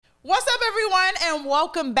What's up, everyone, and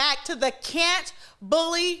welcome back to the Can't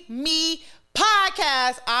Bully Me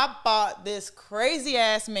podcast. I bought this crazy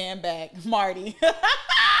ass man back, Marty.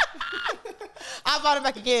 I bought it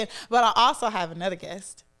back again, but I also have another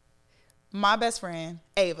guest, my best friend,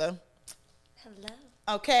 Ava.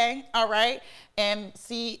 Hello. Okay, all right, and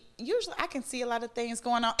see, usually I can see a lot of things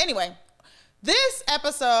going on. Anyway, this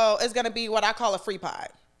episode is going to be what I call a free pod.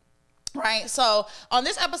 Right. So on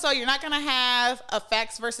this episode, you're not going to have a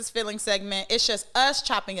facts versus feelings segment. It's just us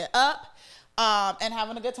chopping it up and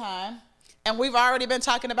having a good time. And we've already been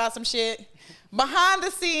talking about some shit behind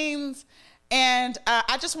the scenes. And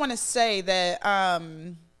I just want to say that,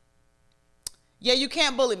 yeah, you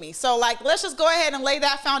can't bully me. So, like, let's just go ahead and lay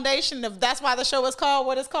that foundation if that's why the show is called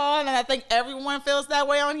what it's called. And I think everyone feels that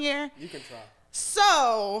way on here. You can try.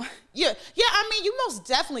 So, yeah, I mean, you most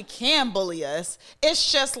definitely can bully us. It's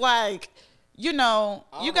just like, you know,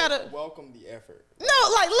 you gotta welcome the effort. No,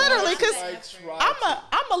 like literally, cause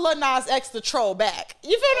I'm a Lil Nas X the troll back.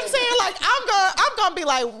 You feel what I'm saying? Like I'm gonna be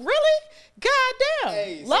like, really? Goddamn,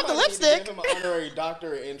 Hey, love the lipstick. Give him an honorary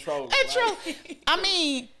doctorate in trolling. I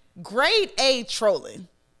mean, grade A trolling.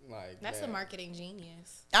 That's a marketing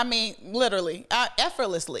genius. I mean, literally,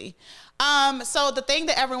 effortlessly. So the thing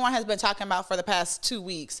that everyone has been talking about for the past 2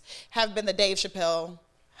 weeks has been the Dave Chappelle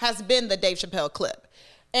clip.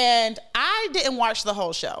 And I didn't watch the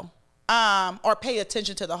whole show or pay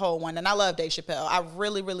attention to the whole one. And I love Dave Chappelle. I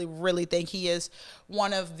really, really, really think he is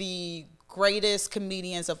one of the greatest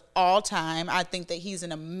comedians of all time. I think that he's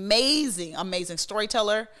an amazing, amazing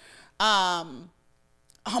storyteller.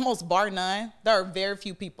 Almost bar none. There are very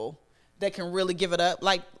few people that can really give it up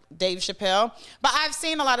like Dave Chappelle. But I've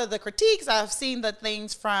seen a lot of the critiques. I've seen the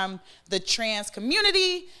things from the trans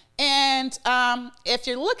community. And if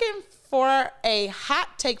you're looking for a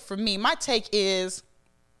hot take from me, my take is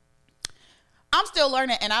I'm still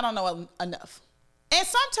learning and I don't know enough. And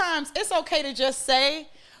sometimes it's okay to just say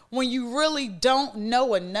when you really don't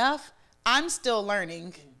know enough, I'm still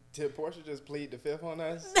learning. Did Portia just plead the fifth on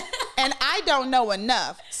us? And I don't know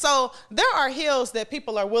enough. So there are hills that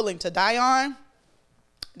people are willing to die on.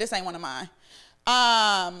 This ain't one of mine.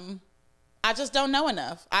 I just don't know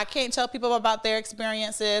enough. I can't tell people about their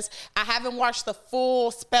experiences. I haven't watched the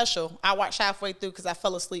full special. I watched halfway through because I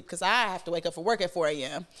fell asleep because I have to wake up for work at 4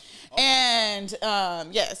 a.m. And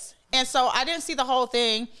yes. And so I didn't see the whole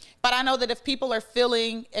thing, but I know that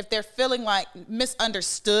if they're feeling like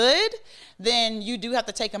misunderstood, then you do have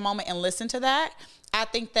to take a moment and listen to that. I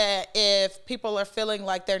think that if people are feeling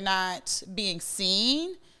like they're not being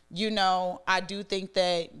seen, you know, I do think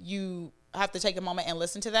that you have to take a moment and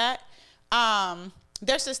listen to that.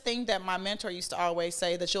 There's this thing that my mentor used to always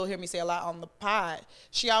say that you'll hear me say a lot on the pod.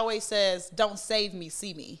 She always says, don't save me,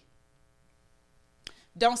 see me.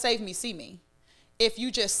 Don't save me, see me. If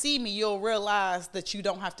you just see me, you'll realize that you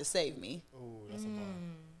don't have to save me. Ooh, that's a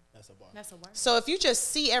bar. That's a word. So if you just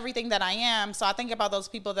see everything that I am, so I think about those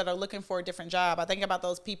people that are looking for a different job. I think about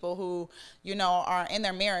those people who, you know, are in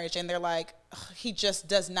their marriage and they're like, he just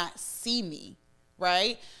does not see me,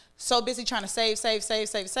 right? So busy trying to save,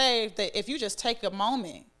 that if you just take a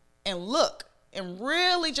moment and look and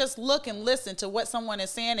really just look and listen to what someone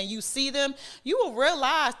is saying and you see them, you will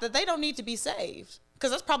realize that they don't need to be saved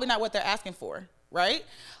because that's probably not what they're asking for, right?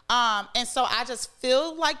 And so I just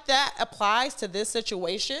feel like that applies to this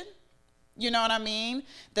situation. You know what I mean?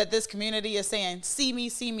 That this community is saying, see me,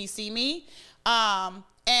 see me, see me.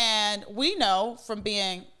 And we know from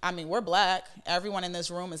we're black. Everyone in this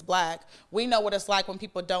room is black. We know what it's like when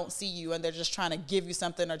people don't see you and they're just trying to give you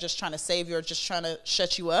something or just trying to save you or just trying to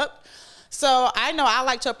shut you up. So I know I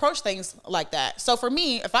like to approach things like that. So for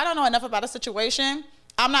me, if I don't know enough about a situation,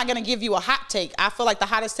 I'm not going to give you a hot take. I feel like the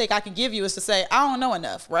hottest take I can give you is to say, I don't know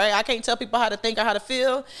enough, right? I can't tell people how to think or how to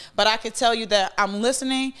feel, but I can tell you that I'm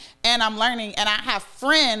listening and I'm learning and I have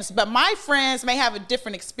friends, but my friends may have a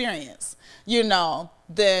different experience, you know,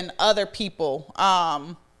 than other people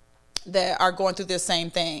that are going through this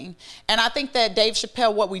same thing. And I think that Dave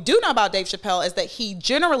Chappelle, what we do know about Dave Chappelle is that he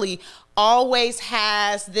generally always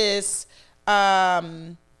has this,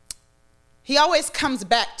 he always comes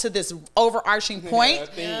back to this overarching point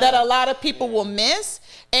that a lot of people will miss.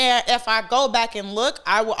 And if I go back and look,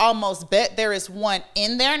 I will almost bet there is one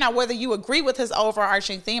in there. Now, whether you agree with his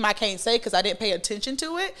overarching theme, I can't say because I didn't pay attention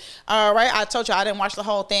to it. All right. I told you I didn't watch the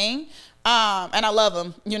whole thing. And I love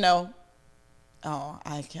him, you know. Oh,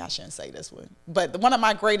 I shouldn't say this one. But one of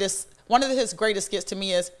his greatest skits to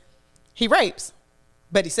me is he rapes,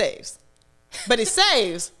 but he saves. But he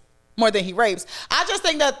saves more than he rapes. I just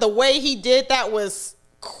think that the way he did that was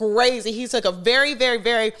crazy. He took a very, very,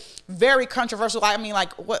 very, very controversial, I mean,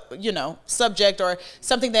 like, what, you know, subject or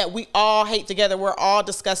something that we all hate together. We're all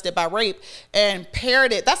disgusted by rape, and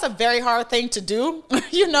paired it. That's a very hard thing to do.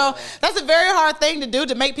 You know, that's a very hard thing to do,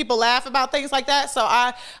 to make people laugh about things like that. So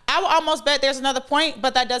I would almost bet there's another point,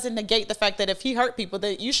 but that doesn't negate the fact that if he hurt people,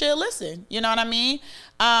 that you should listen. You know what I mean?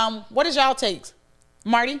 What is y'all takes?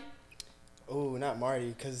 Marty? Ooh, not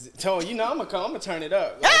Marty, because you know I'm gonna turn it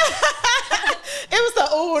up. Like, It was the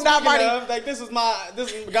ooh, not Marty. Like this is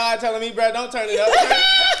God telling me, bro, don't turn it up.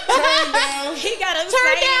 Turn down. He got him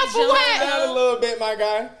Turn down for what? Turn down a little bit, my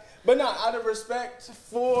guy. But no, out of respect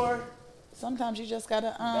for. Sometimes you just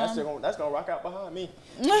gotta. That's gonna rock out behind me.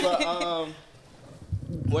 But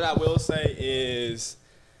what I will say is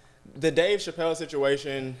the Dave Chappelle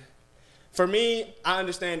situation. For me, I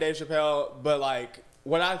understand Dave Chappelle, but like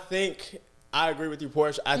what I think, I agree with you,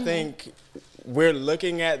 Portia. I think we're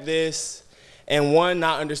looking at this and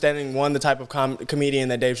not understanding the type of comedian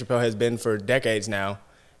that Dave Chappelle has been for decades now,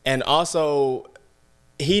 and also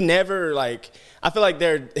he never I feel like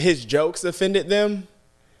his jokes offended them,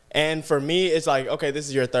 and for me it's like, okay, this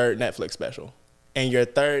is your third Netflix special, and your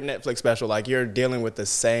third Netflix special, like you're dealing with the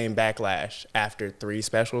same backlash after 3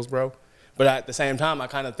 specials, bro. But at the same time, I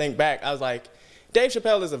kind of think back, I was like, Dave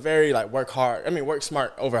Chappelle is a very work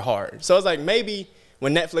smart over hard. So it's like maybe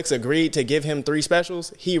when Netflix agreed to give him 3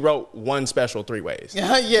 specials, he wrote 1 special 3 ways.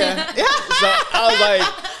 Yeah. So I was like,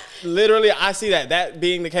 literally, I see that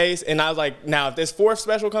being the case, and I was like, now if this 4th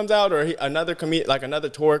special comes out, or another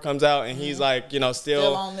tour comes out, and he's like, you know,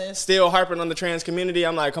 still harping on the trans community,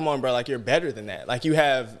 I'm like, come on, bro, like you're better than that. Like you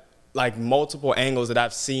have multiple angles that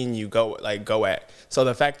I've seen you go at. So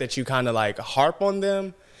the fact that you kind of harp on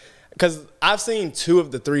them, because I've seen 2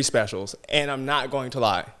 of the 3 specials, and I'm not going to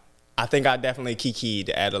lie, I think I definitely kikied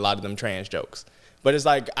at a lot of them trans jokes. But it's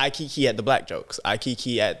like I kiki at the black jokes. I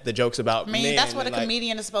kiki at the jokes about men. I mean, that's what a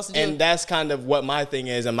comedian is supposed to do. And that's kind of what my thing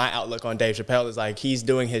is, and my outlook on Dave Chappelle is he's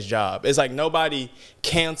doing his job. It's like nobody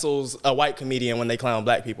cancels a white comedian when they clown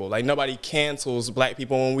black people. Like nobody cancels black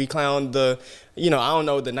people when we clown the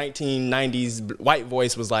 1990s white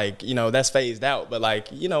voice was that's phased out. But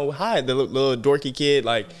the little dorky kid,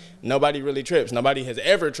 nobody really trips. Nobody has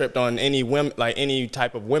ever tripped on any any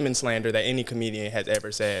type of women slander that any comedian has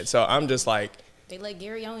ever said. So I'm just like, they let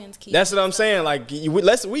Gary Owens keep. That's what I'm saying.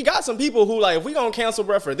 We got some people who if we gonna cancel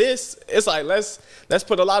bruh for this, it's let's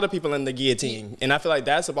put a lot of people in the guillotine. And I feel like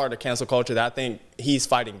that's a part of cancel culture that I think he's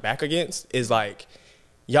fighting back against. Is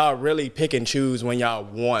y'all really pick and choose when y'all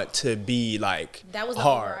want to be that was the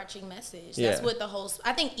hard. Overarching message. That's what the whole.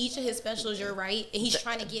 I think each of his specials, you're right, and he's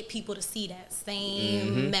trying to get people to see that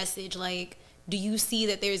same message. Do you see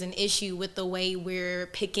that there's an issue with the way we're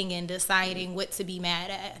picking and deciding what to be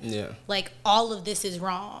mad at? Yeah. All of this is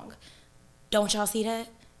wrong. Don't y'all see that?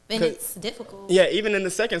 And it's difficult. Yeah, even in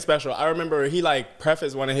the second special, I remember he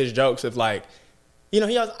prefaced one of his jokes with he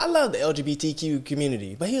goes, I love the LGBTQ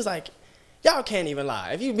community, but he was like, y'all can't even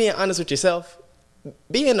lie. If you're being honest with yourself,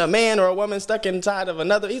 being a man or a woman stuck inside of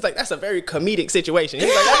another, he's like, that's a very comedic situation.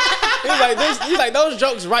 He's like, those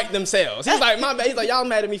jokes write themselves. He's like, my bad. He's like, y'all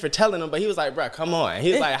mad at me for telling them, but he was like, bruh, come on.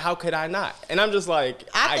 He's like, how could I not? And I'm just like,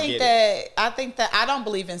 I think that I don't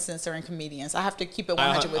believe in censoring comedians. I have to keep it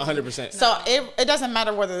 100 with 100%. You. So it doesn't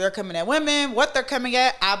matter whether they're coming at women, what they're coming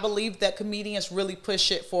at. I believe that comedians really push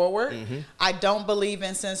shit forward. I don't believe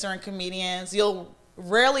in censoring comedians. You'll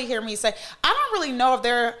rarely hear me say, I don't really know if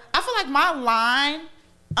I feel like my line,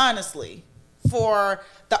 honestly, for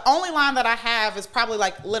the only line that I have is probably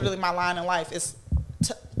literally my line in life is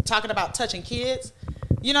talking about touching kids.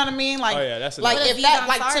 You know what I mean? Oh yeah, that's if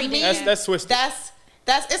that to me, that's twisted.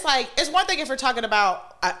 It's one thing if we're talking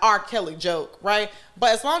about an R. Kelly joke, right?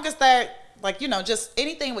 But as long as that just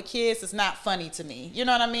anything with kids is not funny to me. You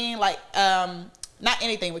know what I mean? Not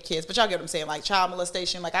anything with kids, but y'all get what I'm saying, child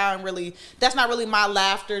molestation. That's not really my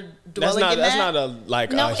laughter dwelling in that. That's not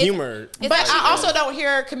a humor. But I also don't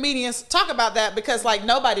hear comedians talk about that because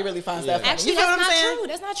nobody really finds that funny. Actually, that's not true.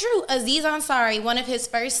 That's not true. Aziz Ansari, one of his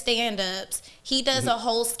first stand-ups, he does a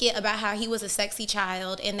whole skit about how he was a sexy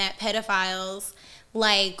child and that pedophiles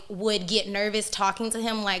would get nervous talking to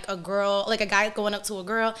him, a girl, a guy going up to a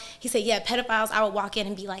girl. He said, yeah, pedophiles, I would walk in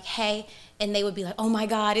and be like, hey, and they would be like, oh my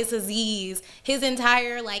God, it's Aziz. His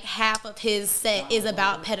entire half of his set is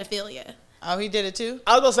about pedophilia. Oh, he did it too?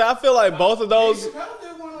 I was gonna say, I feel like both of those. Chappelle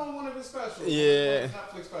did one on one of his specials. Yeah.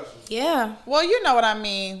 Netflix specials. Yeah. Well, you know what I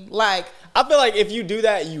mean. I feel like if you do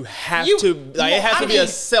that, you have to like it has to be a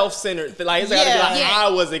self-centered. Like it's gotta be like I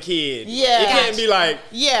was a kid. Yeah, it can't be like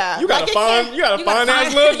you got like a fine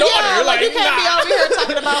ass little daughter. Yeah, like you can't be nah. over here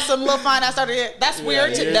talking about some little fine ass daughter. That's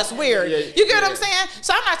weird. That's weird. You get what I'm saying?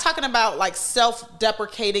 So I'm not talking about like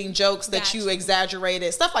self-deprecating jokes that you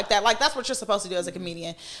exaggerated, stuff like that. Like that's what you're supposed to do as a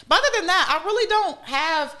comedian. But other than that, I really don't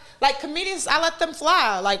have like comedians. I let them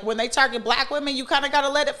fly. Like when they target black women, you kind of got to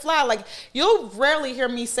let it fly. Like you'll rarely hear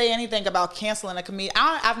me say anything about canceling a comedian.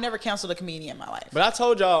 I've never canceled a comedian in my life. But I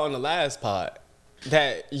told y'all on the last pod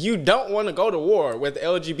that you don't want to go to war with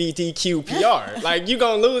LGBTQ PR. Like you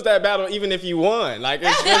gonna lose that battle even if you won. Like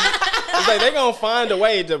it's like they gonna find a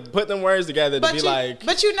way to put them words together to be like.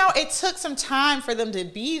 But you know, it took some time for them to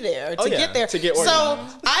be there to get there. To get so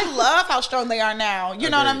organized. I love how strong they are now.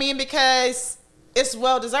 You know what I mean? Because it's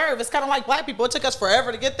well deserved. It's kind of like black people. It took us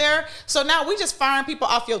forever to get there. So now we just firing people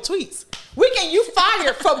off your tweets. You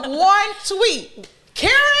fired from one tweet.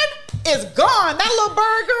 Karen is gone. That little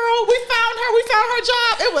bird girl, we found her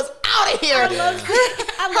job. It was out of here.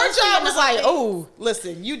 Her job was like, oh,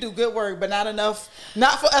 listen, you do good work, but not enough,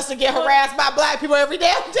 not for us to get harassed by black people every day.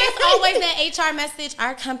 It's always that HR message.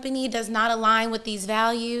 Our company does not align with these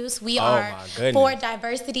values. We are for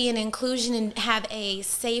diversity and inclusion and have a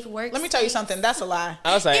safe work. Let me tell you something. That's a lie.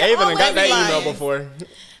 I was like, Ava done got that email before.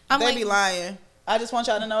 They be lying. I just want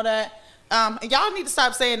y'all to know that. Y'all need to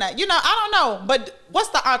stop saying that. You know, I don't know, but what's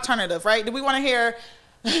the alternative, right? Do we want to hear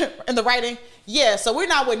in the writing? Yeah, so we're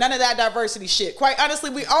not with none of that diversity shit. Quite honestly,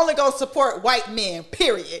 we only gonna support white men,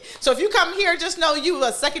 period. So if you come here, just know you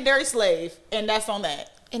a secondary slave, and that's on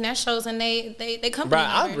that. And that shows in they company. Bro,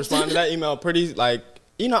 I responded to that email pretty like.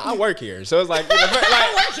 You know, I work here, so it's like,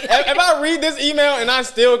 if I read this email and I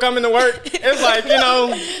still come into work, it's like, you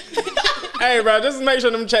know, hey, bro, just make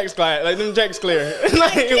sure them checks clear, like them checks clear.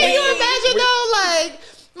 Like, can you imagine though, like,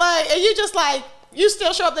 and you just like, you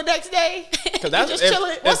still show up the next day? Because that's just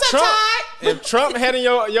chilling. What's up, Todd? If Trump heading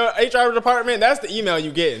your HR department, that's the email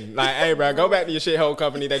you getting. Like, hey, bro, go back to your shithole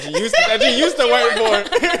company that you used to work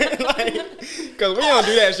for. Like, because we don't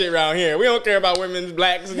do that shit around here. We don't care about women's,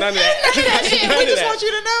 blacks, none of that. We just want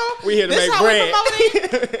you to know. We here to make bread.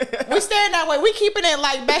 We staying that way. We keeping it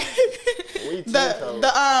like back.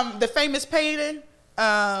 The famous painting.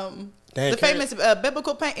 The famous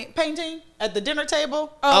biblical painting at the dinner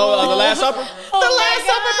table. The Last Supper? The Last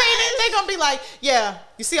Supper painting. They're going to be like, yeah,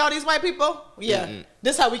 you see all these white people? Yeah.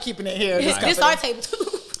 This how we keeping it here. This our table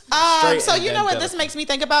too. So you know what this makes me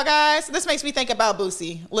think about, guys? This makes me think about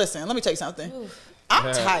Boosie. Listen, let me tell you something.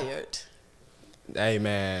 I'm tired. Hey,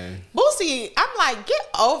 man. Boosie, I'm like, get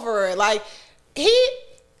over it. Like,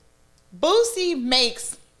 Boosie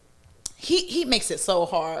makes... He makes it so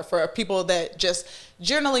hard for people that just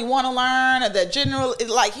generally want to learn, or that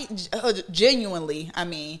genuinely, I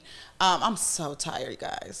mean, I'm so tired,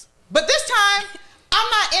 guys. But this time, I'm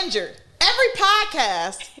not injured. Every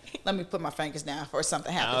podcast, let me put my fingers down for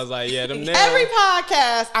something happens. I was like, yeah, them nails. Every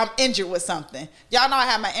podcast, I'm injured with something. Y'all know I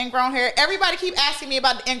have my ingrown hair. Everybody keep asking me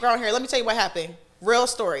about the ingrown hair. Let me tell you what happened. Real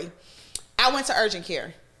story. I went to urgent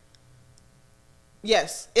care.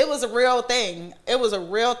 Yes, it was a real thing. It was a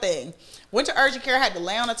real thing. Went to urgent care, had to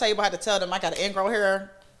lay on the table, had to tell them I got an ingrown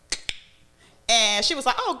hair. And she was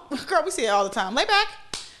like, oh, girl, we see it all the time. Lay back.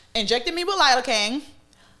 Injected me with lidocaine.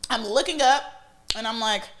 I'm looking up, and I'm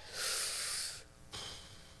like,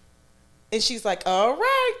 and she's like, all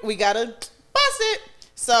right, we got to bust it.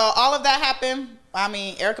 So all of that happened. I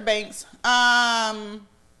mean, Erica Banks.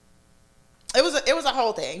 It was a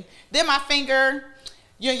whole thing. Then my finger...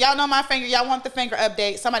 Y'all know my finger. Y'all want the finger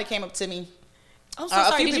update. Somebody came up to me. I'm so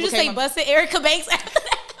sorry. Did you just say busted Erica Banks after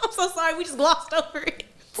that? I'm so sorry. We just glossed over it.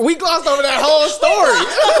 We glossed over that whole story.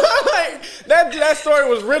 Like, that story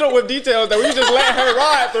was riddled with details that we just let her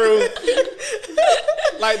ride through.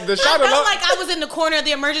 Like the shot I felt like I was in the corner of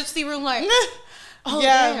the emergency room like... Oh,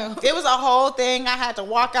 yeah, damn. It was a whole thing. I had to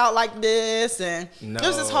walk out like this, and there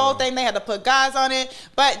was this whole thing. They had to put gauze on it.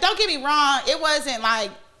 But don't get me wrong. It wasn't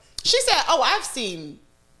like... She said, oh, I've seen...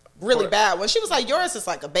 really bad one. She was like, yours is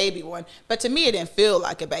like a baby one, but to me it didn't feel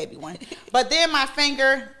like a baby one. But then my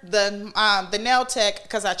finger, the nail tech,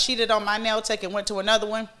 because I cheated on my nail tech and went to another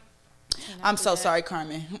one. I'm so sorry,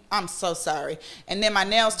 Carmen. I'm so sorry. And then my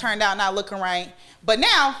nails turned out not looking right, but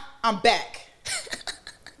now I'm back.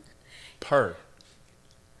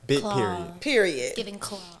 Big period. It's giving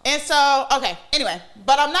claw. And so, okay, anyway,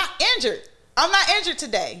 but I'm not injured. I'm not injured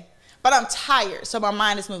today. But I'm tired, so my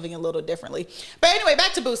mind is moving a little differently. But anyway,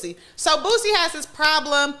 back to Boosie. So Boosie has this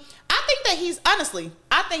problem. I think that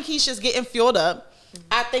I think he's just getting fueled up.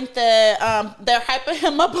 I think that they're hyping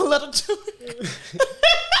him up a little too.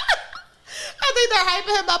 I think they're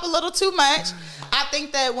hyping him up a little too much. I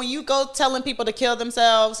think that when you go telling people to kill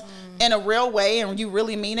themselves in a real way and you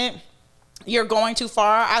really mean it, you're going too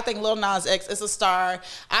far. I think Lil Nas X is a star.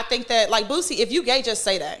 I think that, like, Boosie, if you gay, just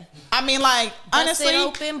say that. I mean, like, honestly,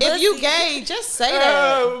 if you gay, just say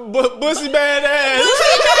that. Boosie badass.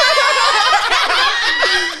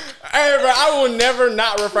 Hey, bro, I will never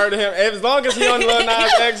not refer to him. As long as he on Lil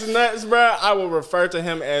Nas X nuts, bro, I will refer to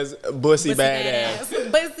him as Boosie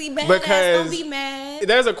badass. Bussy badass, Because don't be mad.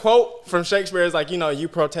 there's a quote from Shakespeare. It's like, you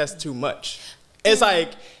protest too much. It's like,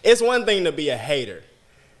 it's one thing to be a hater.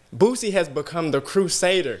 Boosie has become the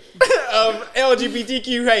crusader of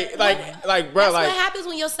LGBTQ hate. Like, bro, That's like, what happens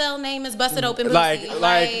when your cell name is Busted Open Boosie.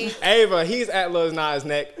 like Ava, he's at Lil Nas'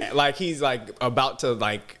 neck, like he's like about to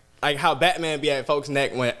like how Batman be at folks'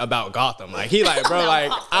 neck when about Gotham. Like he like, bro,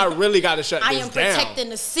 like I really got to shut I this am down. protecting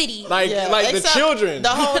the city. Like the except children. The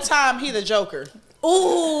whole time he the Joker.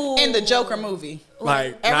 Ooh. In the Joker movie.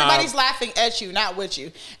 Like Everybody's laughing at you, not with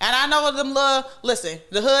you. And I know them listen,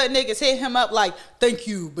 the hood niggas hit him up like, thank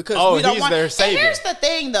you, because we don't he's want their savior. And here's the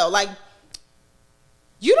thing though, like,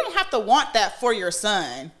 you don't have to want that for your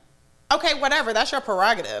son. Okay, whatever, that's your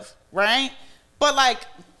prerogative, right? But like,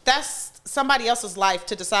 that's somebody else's life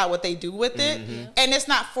to decide what they do with it. And it's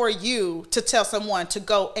not for you to tell someone to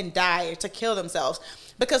go and die or to kill themselves.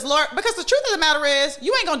 Because the truth of the matter is,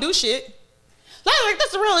 you ain't gonna do shit. Like, that's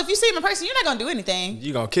the real. If you see him in person, you're not gonna do anything.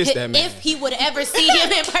 You gonna kiss that man. If he would ever see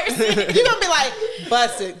him in person. You're gonna be like,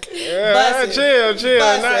 bust it. Yeah, Bust it.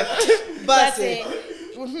 chill. Bust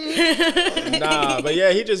it. Nah, but yeah,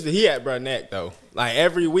 he at bruh neck though. Like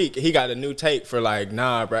every week he got a new take for like,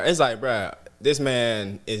 nah, bruh. It's like, bruh, this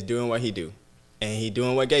man is doing what he do, and he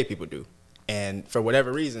doing what gay people do. And for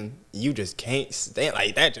whatever reason, you just can't stand,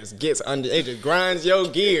 like that just gets under, it just grinds your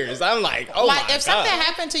gears. I'm like, oh Like, my if God. something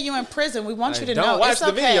happened to you in prison, we want you to Don't know watch it's the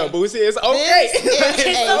okay. video, Boosie. It's okay. This is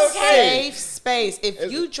It's a okay. safe space.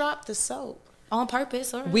 If you drop the soap, On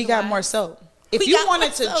purpose or we got otherwise. more soap. If We you got wanted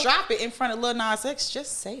more to soap. drop it in front of Lil Nas X,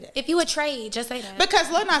 just say that. If you would trade, just say that.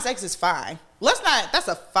 Because Lil Nas X is fine. That's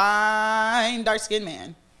a fine dark-skinned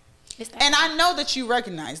man. It's that. And I know that you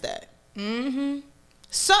recognize that. Mm-hmm.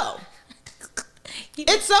 So,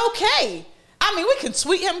 it's okay. I mean, we can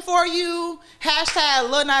tweet him for you. Hashtag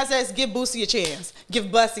Lil Nas X, give Boosie a chance. Give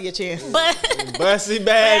Bussy a chance. But Bussy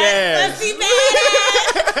badass. Bussy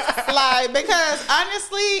badass. Like, because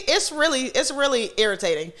honestly, it's really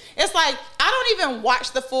irritating. It's like, I don't even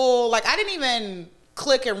watch the full, like, I didn't even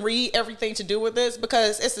click and read everything to do with this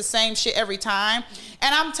because it's the same shit every time.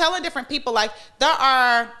 And I'm telling different people, like, there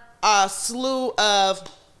are a slew of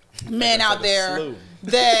men out there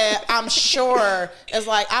that I'm sure is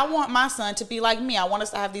like, I want my son to be like me. I want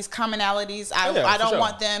us to have these commonalities. I don't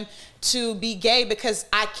want them to be gay because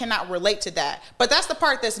I cannot relate to that. But that's the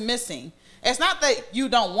part that's missing. It's not that you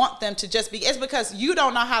don't want them to just be, it's because you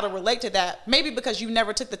don't know how to relate to that. Maybe because you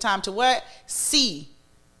never took the time to what? See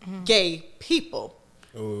gay people.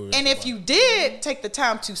 Ooh, And if you did take the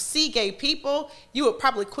time to see gay people, you would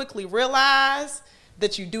probably quickly realize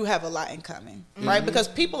that you do have a lot in common, right? Because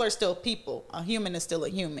people are still people. A human is still a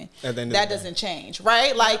human. At the end of That the day. doesn't change,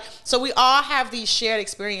 right? Like, so we all have these shared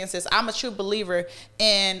experiences. I'm a true believer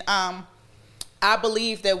in, I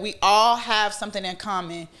believe that we all have something in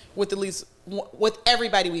common with at least with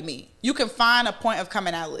everybody we meet. You can find a point of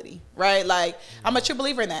commonality, right? Like, I'm a true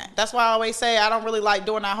believer in that. That's why I always say I don't really like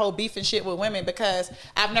doing that whole beef and shit with women because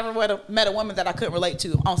I've never met a woman that I couldn't relate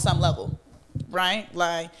to on some level, right?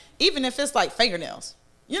 Like, even if it's like fingernails,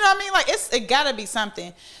 you know what I mean? Like, it gotta be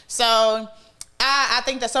something. So I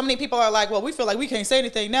think that so many people are like, well, we feel like we can't say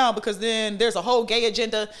anything now because then there's a whole gay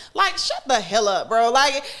agenda. Like, shut the hell up, bro.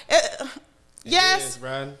 Like, yes. It is,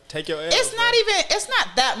 bro. Take your L, It's not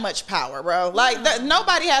that much power, bro. Like,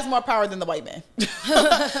 nobody has more power than the white man.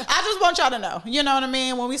 I just want y'all to know. You know what I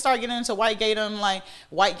mean? When we start getting into white gaydom, like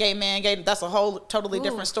white gay man gaydom, that's a whole totally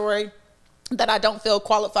different story that I don't feel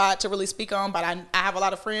qualified to really speak on, but I have a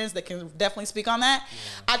lot of friends that can definitely speak on that.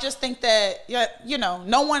 Yeah. I just think that, you know,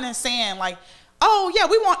 no one is saying like, oh yeah,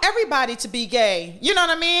 we want everybody to be gay. You know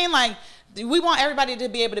what I mean? Like, we want everybody to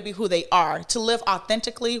be able to be who they are, to live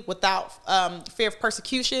authentically without fear of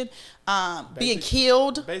persecution, being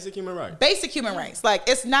killed. Basic human rights. Basic human rights. Like,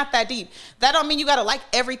 it's not that deep. That don't mean you got to like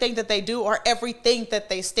everything that they do or everything that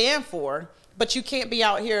they stand for, but you can't be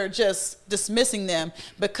out here just dismissing them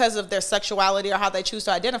because of their sexuality or how they choose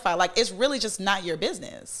to identify. Like, it's really just not your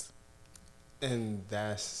business. And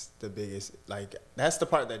that's the biggest, like, that's the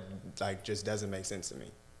part that, like, just doesn't make sense to me.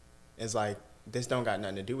 It's like, this don't got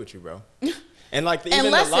nothing to do with you, bro. And like, even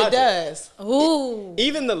Unless the logic, it does. Ooh.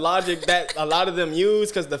 even the logic that a lot of them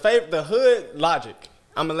use, because the hood logic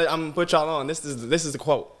I'm gonna put y'all on. This is the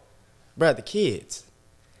quote, bruh. The kids.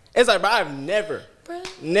 It's like, bro, I've never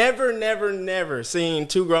seen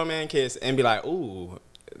two grown men kiss and be like, ooh.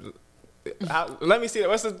 Let me see that.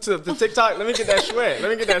 What's the TikTok? Let me get that sweat.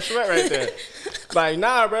 Let me get that sweat right there. Like,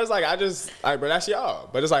 nah, bro. It's like, bro, that's y'all.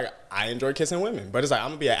 But it's like, I enjoy kissing women. But it's like, I'm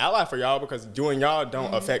gonna be an ally for y'all because doing y'all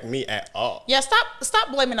don't affect me at all. Yeah,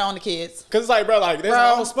 stop blaming it on the kids. Cause it's like, bro, like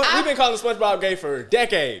there's we've been calling SpongeBob gay for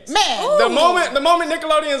decades. Man, the moment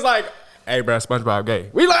Nickelodeon's like, hey, bro, SpongeBob gay.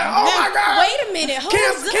 We like, oh my god. Wait a minute,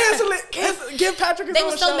 cancel it. Give Patrick his They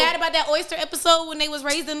own were so show. mad about that oyster episode when they was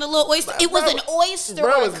raising the little oyster. It was an oyster.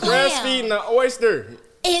 Bro or was a clam. breastfeeding an oyster.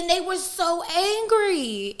 And they were so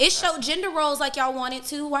angry. It showed gender roles like y'all wanted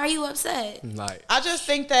to. Why are you upset? Like, I just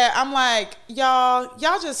think that I'm like, y'all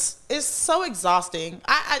just, it's so exhausting.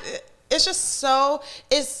 It's just so,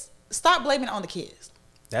 stop blaming it on the kids.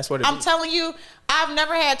 that's what it I'm is. telling you, I've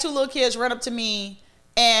never had two little kids run up to me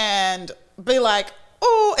and be like,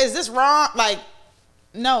 oh, is this wrong? Like,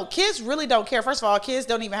 no, kids really don't care. First of all, kids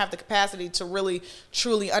don't even have the capacity to really,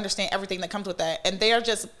 truly understand everything that comes with that. And they're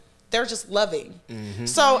just loving. Mm-hmm.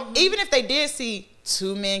 So even if they did see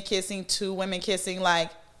two men kissing, two women kissing, like,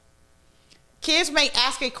 kids may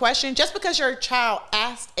ask a question. Just because your child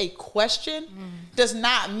asked a question does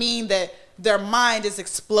not mean that their mind is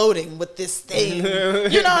exploding with this thing.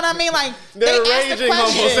 You know what I mean? Like, They're they asked a raging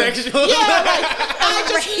question. homosexual. Yeah, like, I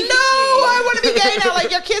just Raging. know I want to be gay now.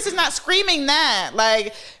 Like, your kids is not screaming that.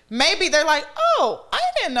 Like, maybe they're like, oh, I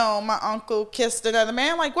didn't know my uncle kissed another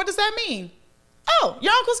man. Like, what does that mean? Oh,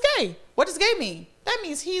 your uncle's gay. What does gay mean? That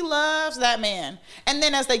means he loves that man. And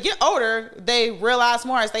then as they get older, they realize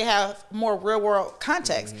more as they have more real world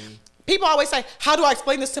context. People always say, how do I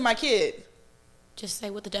explain this to my kid? Just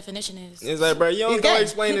say what the definition is. It's like, bro, you don't He's go gay.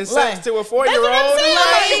 explaining Like, sex to a That's 4-year-old. what I'm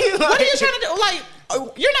saying. Like, What are you trying to do? Like,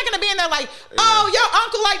 you're not gonna be in there like, oh, your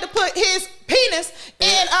uncle like to put his penis in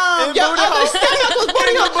In your booty other hole. uncle's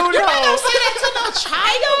booty In the hole. booty You're not hole. gonna say that to no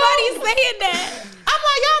child. Nobody's saying that. I'm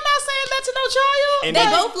like, y'all not saying that to no child. And They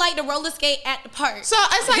Like- both like to roller skate at the park. So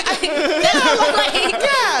it's like, Like,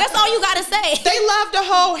 yeah. that's all you gotta say. They love to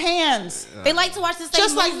hold hands. They like to watch the same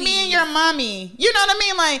Just like movie. me and your mommy. You know what I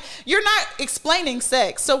mean? Like, you're not explaining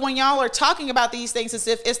sex. So when y'all are talking about these things as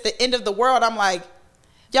if it's the end of the world, I'm like,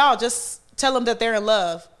 y'all just tell them that they're in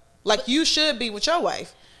love. Like, you should be with your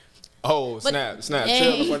wife. oh, snap. Hey.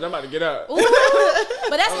 Chill before I'm about to get up. Ooh.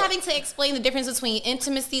 But that's having to explain the difference between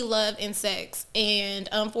intimacy, love, and sex. And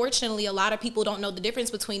unfortunately, a lot of people don't know the difference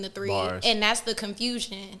between the three. Bars. And that's the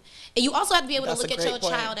confusion. And you also have to be able That's to a look at your great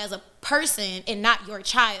point. child as a person and not your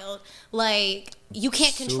child. Like, you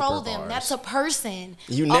can't control Super them. bars. That's a person.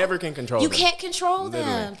 You never can control You them. can't control Literally.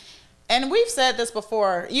 them. And we've said this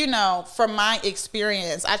before, you know, from my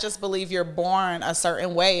experience, I just believe you're born a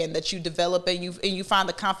certain way and that you develop and you find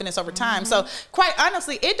the confidence over time. So quite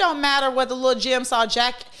honestly, it don't matter whether little Jim saw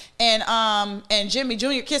Jack and Jimmy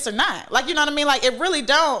Jr. kiss or not. Like, you know what I mean? Like, it really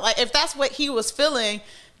don't. Like, if that's what he was feeling,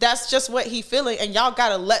 that's just what he feeling, and y'all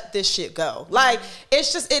gotta let this shit go. Like,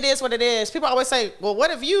 it's just, it is what it is. People always say, well, what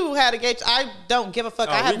if you had a gay I don't give a fuck.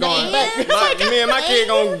 I have nothing but Me and my kid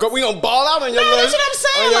we gonna ball out on your no, little, that's what I'm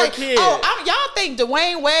saying. on your Like, kid. y'all think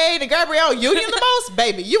Dwayne Wade and Gabrielle Union the most?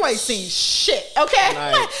 Baby, you ain't seen shit, okay?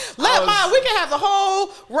 Like, We can have the whole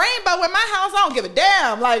rainbow in my house. I don't give a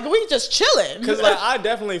damn. Like, we just chilling. Because like, I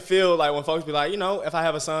definitely feel like when folks be like, you know, if I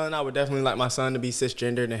have a son, I would definitely like my son to be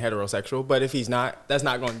cisgendered and heterosexual. But if he's not, that's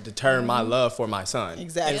not going to deter my love for my son.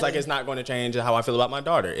 Exactly. And it's like, it's not going to change how I feel about my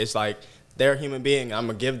daughter. It's like, they're a human being. I'm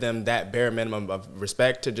going to give them that bare minimum of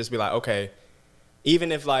respect to just be like, okay,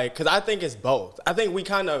 even if like, because I think it's both. I think we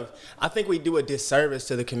do a disservice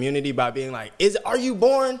to the community by being like, are you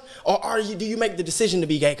born or do you make the decision to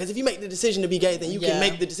be gay? Because if you make the decision to be gay, then you Yeah. can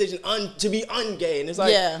make the decision to be ungay. And it's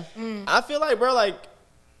like, Yeah. I feel like, bro, like,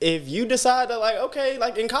 if you decide that, like, okay,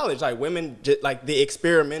 like in college, like women, like the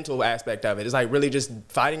experimental aspect of it is like really just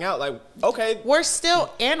fighting out, like, okay, We're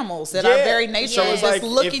still animals that Yeah. our very nature So is it's just like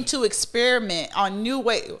looking if- to experiment on new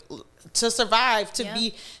way to survive, Yeah.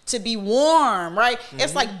 to be warm, right?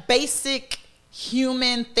 It's like basic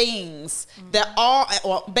human things that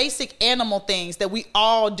basic animal things that we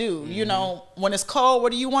all do. You know, when it's cold,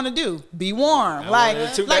 what do you want to do? Be warm.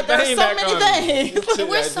 wanna toot that there's thing so back many on me. things. Toot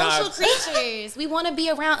We're that social knob. creatures. We want to be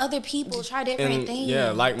around other people, try different and things.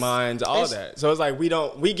 yeah, like minds, all that. So it's like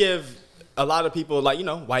we give a lot of people, like, you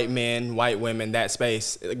know, white men, white women, that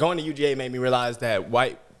space. Going to UGA made me realize that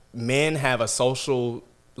white men have a social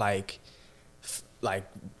like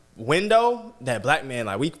window that black men,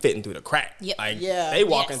 like, we fitting through the crack. Yep. Like, Yeah. they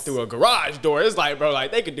walking through a garage door. It's like, bro,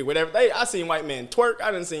 like, they could do whatever. I seen white men twerk.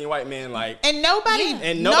 I done seen white men, like, And nobody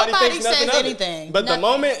thinks nothing says of it. anything. But the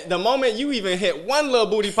moment you even hit one little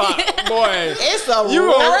booty pop, boy, It's a you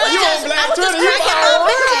wrap. on Black Twitter. You cracking a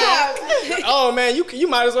wrap. Oh man, you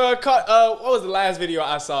might as well cut. What was the last video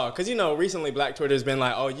I saw? Because recently Black Twitter's been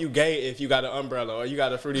like, oh, you gay if you got an umbrella or you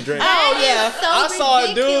got a fruity drink. Oh yeah. So I saw a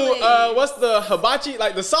ridiculous. dude. What's the hibachi?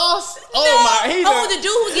 Like the sauce? Oh my, he Oh, the dude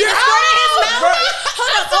who's getting squirted in his mouth. Bruh.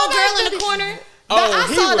 Hold up, old girl in the corner. I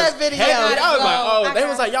he saw was that video. heavy. I was like, oh, I they got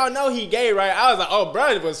was like, y'all know he gay, right? I was like, oh, bro,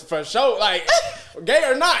 it was for sure. Like, gay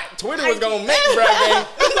or not, Twitter was gonna make bro gay.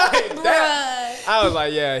 Like that. I was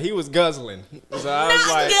like, yeah, he was guzzling. So I was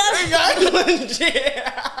like, guzzling.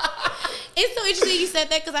 Yeah. It's so interesting you said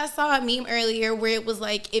that because I saw a meme earlier where it was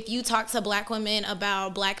like, if you talk to black women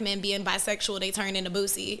about black men being bisexual, they turn into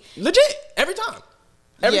Boosie. Legit, every time.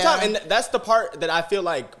 Every Yeah. time. And that's the part that I feel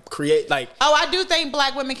like create, like, Oh, I do think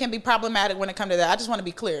black women can be problematic when it comes to that. I just want to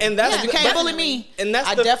be clear. And that's you the- can't that's- bully me. and that's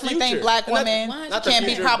I the definitely future. think black And that- women not the can be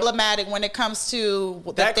future, problematic when it comes to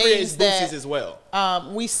the that creates things boosies that as well.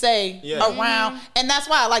 we say Yeah. around, and that's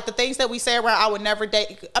why, like, the things that we say around, I would never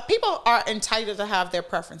date. People are entitled to have their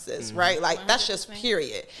preferences, right? Like, that's just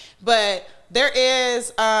period. But there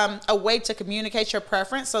is a way to communicate your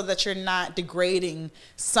preference so that you're not degrading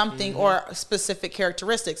something or specific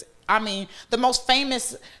characteristics. I mean, the most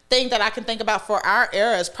famous thing that I can think about for our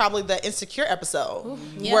era is probably the Insecure episode,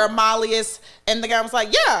 yeah. where Molly is, and the guy was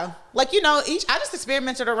like, yeah, like, I just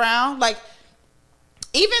experimented around, like,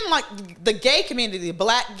 even like the gay community, the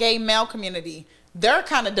black gay male community, they're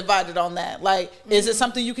kind of divided on that. Like, is it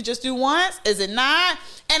something you can just do once? Is it not?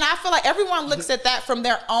 And I feel like everyone looks at that from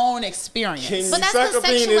their own experience. Can But you that's suck the a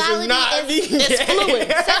penis and sexuality not be It's gay? fluid.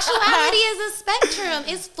 Sexuality is a spectrum.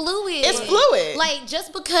 It's fluid. It's fluid. Like,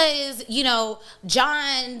 just because, you are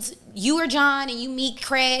John and you meet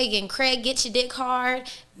Craig and Craig gets your dick hard,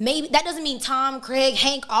 maybe that doesn't mean Tom, Craig,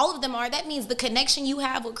 Hank, all of them are. That means the connection you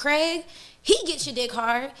have with Craig, he gets your dick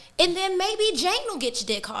hard, and then maybe Jane will get your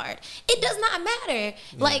dick hard. It does not matter.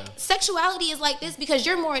 Like, sexuality is like this because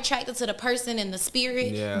you're more attracted to the person and the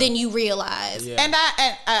spirit than you realize. Yeah. And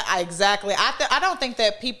I exactly. I don't think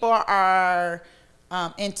that people are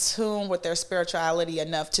in tune with their spirituality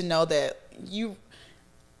enough to know that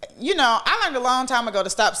I learned a long time ago to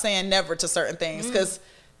stop saying never to certain things, because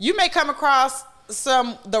you may come across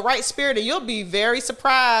the right spirit and you'll be very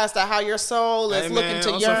surprised at how your soul is Hey, looking man,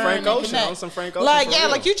 to on yearn some Frank and Ocean, connect. on some Frank Ocean Like, for yeah, real.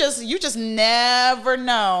 like you just never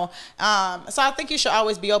know. So I think you should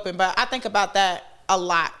always be open, but I think about that a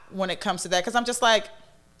lot when it comes to that, because I'm just like,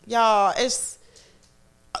 y'all,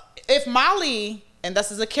 if Molly, and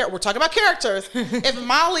this is we're talking about characters, if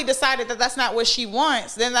Molly decided that that's not what she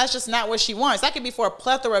wants, then that's just not what she wants. That could be for a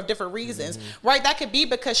plethora of different reasons, right? That could be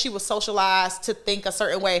because she was socialized to think a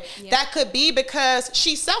certain way. Yeah. That could be because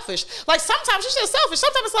she's selfish. Like, sometimes she's just selfish.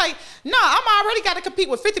 Sometimes it's like, no, I'm already got to compete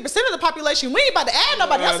with 50% of the population. We ain't about to add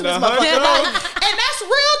nobody else in this motherfucker. Like, and that's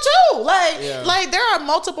real too. Like there are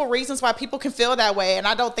multiple reasons why people can feel that way, and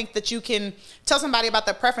I don't think that you can tell somebody about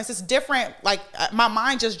their preference. It's different. Like, my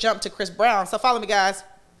mind just jumped to Chris Brown. So follow me, guys.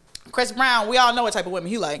 Chris Brown, we all know what type of women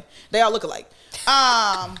he like. They all look alike.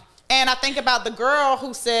 And I think about the girl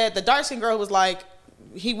who said, the dark skinned girl who was like,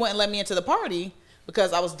 he wouldn't let me into the party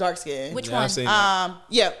because I was dark skinned. Which Yeah, one? I've seen that.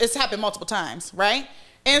 Yeah, it's happened multiple times, right?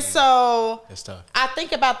 And so It's tough. I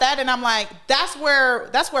think about that, and I'm like, that's where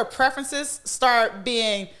preferences start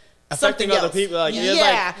being Affecting something other else. people, like, yeah, it's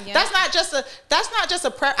like- Yeah. that's not just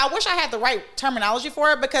a I wish I had the right terminology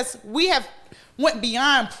for it, because we have went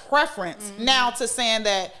beyond preference now to saying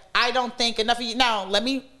that I don't think enough of you. Now let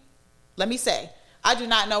me say, I do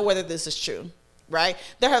not know whether this is true. Right?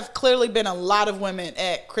 There have clearly been a lot of women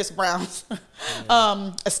at Chris Brown's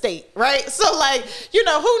estate, right? So, like,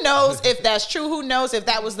 who knows if that's true? Who knows if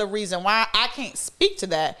that was the reason why? I can't speak to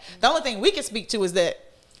that. The only thing we can speak to is that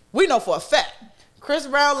we know for a fact Chris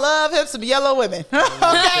Brown love him some yellow women. Okay?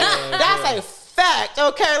 That's a fact.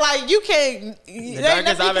 Okay? Like, you can't. The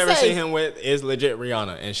darkest I've ever seen him with is legit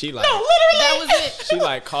Rihanna, and she like, No, literally. That was it. she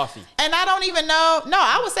like coffee. And I don't even know. No,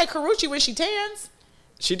 I would say Karrueche when she tans.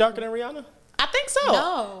 She darker than Rihanna? I think so.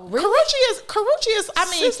 No, really? Karrueche is.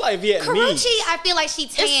 I mean, It's like Vietnamese. Karrueche, I feel like she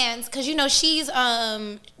tans because she's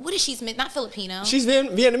what is she? Not Filipino. She's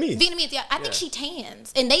Vietnamese. Vietnamese. Yeah, I think she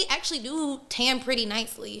tans, and they actually do tan pretty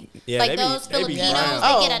nicely. Yeah, like they be- those they be Filipinos,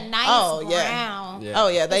 brown. they get a nice Oh, yeah. brown. Yeah. Oh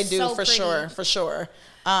yeah, they It's do so for pretty. sure, for sure.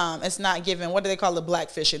 It's not giving, what do they call it,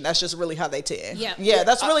 blackfishing. That's just really how they tend. Yeah.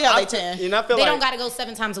 That's really how they tend. And I feel They like, don't got to go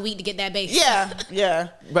 7 times a week to get that base. Yeah.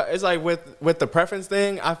 but it's like with the preference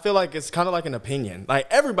thing, I feel like it's kind of like an opinion. Like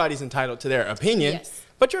everybody's entitled to their opinion, Yes.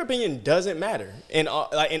 but your opinion doesn't matter in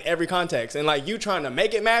every context. And like you trying to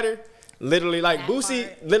make it matter, literally, like That Boosie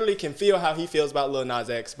part. literally can feel how he feels about Lil Nas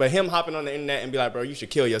X, but him hopping on the internet and be like, bro, you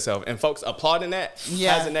should kill yourself, and folks applauding that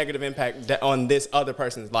has a negative impact on this other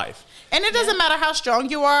person's life. And it doesn't matter how strong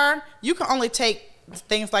you are, you can only take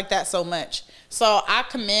things like that so much. So I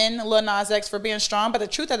commend Lil Nas X for being strong, but the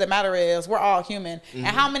truth of the matter is we're all human. And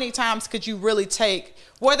how many times could you really take,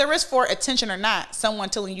 whether it's for attention or not, someone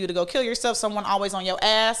telling you to go kill yourself, someone always on your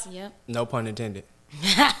ass? Yep. No pun intended.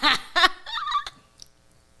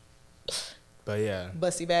 But yeah.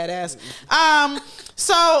 Bussy badass.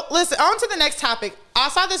 So listen, on to the next topic. I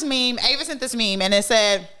saw this meme, Ava sent this meme, and it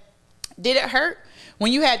said, did it hurt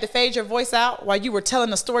when you had to fade your voice out while you were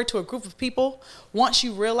telling a story to a group of people once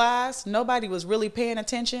you realized nobody was really paying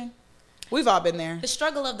attention? We've all been there. The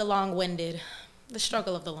struggle of the long-winded. The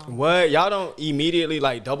struggle of the long. What? Y'all don't immediately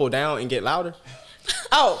like double down and get louder?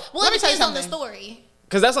 Oh, Well, let it me tell you depends on the something. story.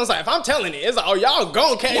 Cause that's what I'm saying. If I'm telling it, it's like, oh, y'all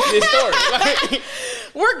gonna catch this story. Like,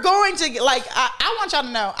 We're going to get, like, I want y'all to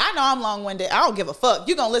know, I know I'm long-winded. I don't give a fuck.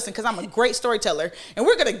 You're going to listen because I'm a great storyteller. And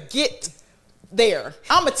we're going to get there.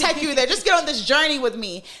 I'm going to take you there. Just get on this journey with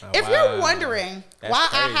me. If you're wondering That's why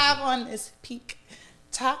crazy. I have on this pink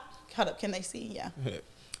top, hold up, can they see? Yeah.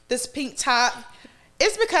 This pink top.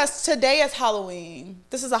 It's because today is Halloween.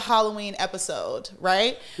 This is a Halloween episode,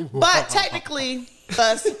 right? But technically,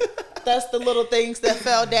 that's the little things that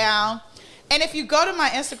fell down. And if you go to my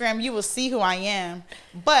Instagram, you will see who I am.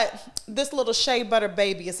 But this little shea butter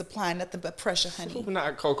baby is applying nothing but pressure, honey.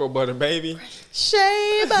 not cocoa butter, baby.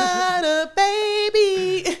 Shea butter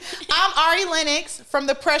baby. I'm Ari Lennox from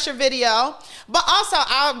the Pressure video. But also,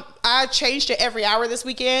 I changed it every hour this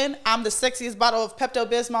weekend. I'm the sexiest bottle of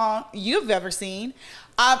Pepto-Bismol you've ever seen.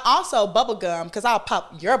 I'm also bubblegum because I'll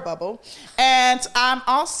pop your bubble. And I'm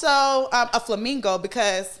also a flamingo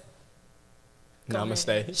because...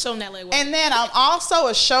 Namaste. Show them that leg work. And then I'm also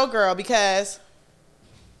a showgirl because...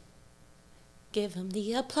 Give him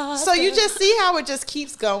the applause. So you just see how it just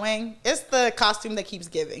keeps going. It's the costume that keeps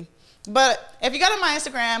giving. But if you go to my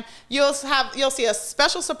Instagram, you'll see a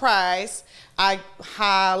special surprise. I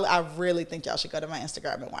really think y'all should go to my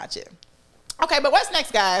Instagram and watch it. Okay, but what's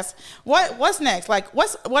next, guys? What's next? Like,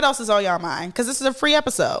 what else is on y'all mind? Because this is a free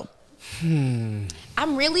episode. I'm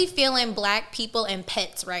really feeling black people and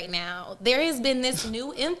pets right now. There has been this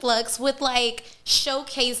new influx with like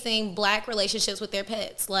showcasing black relationships with their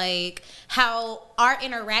pets. Like how our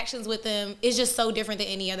interactions with them is just so different than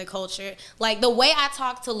any other culture. Like the way I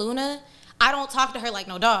talk to Luna, I don't talk to her like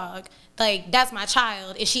no dog. Like that's my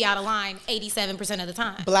child. Is she out of line 87% of the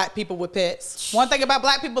time? Black people with pets. One thing about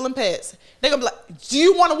black people and pets, they're gonna be like, do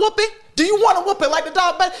you want to whoop it? Do you want to whoop it like the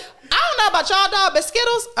dog? But I don't know about y'all, dog, but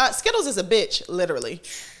Skittles is a bitch, literally.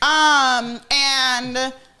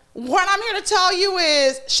 And what I'm here to tell you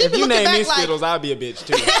is she If be you looking name me back like, Skittles, I'll be a bitch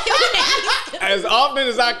too. As often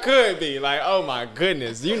as I could be. Like, oh my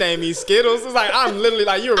goodness, you name me Skittles. It's like I'm literally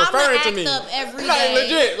like you're referring to act me. up every like day.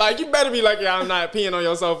 legit. Like you better be lucky I'm not peeing on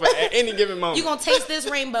your sofa at any given moment. You gonna taste this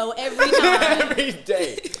rainbow every time. Every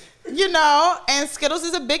day. you know, and Skittles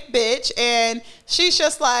is a big bitch, and she's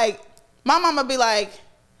just like, my mama be like,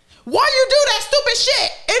 why you do that stupid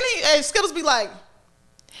shit? And Skittles be like,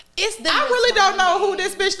 It's the I really don't know who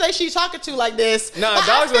this bitch thinks she's talking to like this. Nah, But I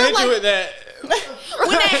dogs will feel hit you with that. when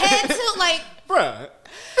that head tilt like Bruh.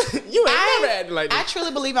 You ain't never acting like I this.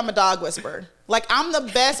 truly believe I'm a dog whisperer. Like I'm the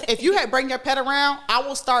best. If you bring your pet around, I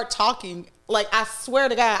will start talking. Like I swear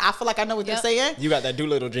to God, I feel like I know what Yep. they're saying. You got that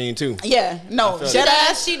Doolittle gene too. Yeah, no, I feel dead that.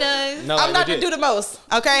 ass. she does. No, I'm not legit. to do the most,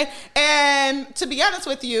 okay? And to be honest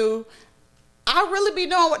with you, I really be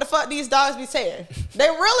knowing what the fuck these dogs be saying. They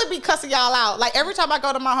really be cussing y'all out. Like every time I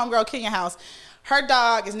go to my homegirl Kenya house, her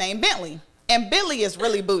dog is named Bentley, and Bentley is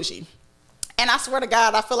really bougie. And I swear to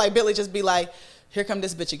God, I feel like Bentley just be like, here come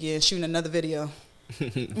this bitch again, shooting another video.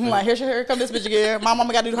 I'm like, here come this bitch again. My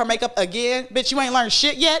mama got to do her makeup again. Bitch, you ain't learned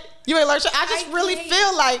shit yet. You ain't learned shit. I just really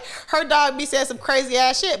feel like her dog be saying some crazy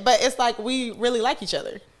ass shit, but it's like we really like each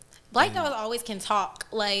other. Black dogs always can talk.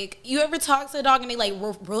 Like, you ever talk to a dog and they like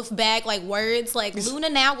roof back like words? Like Luna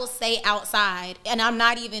now will say outside, and I'm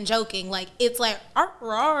not even joking. Like it's like "Arr,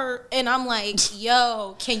 arr," and I'm like,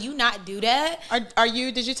 yo, can you not do that?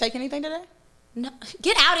 Did you take anything today? No,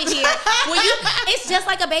 get out of here. It's just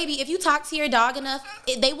like a baby. If you talk to your dog enough,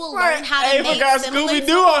 they will learn how to Ava make got similar Scooby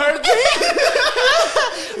Doo on her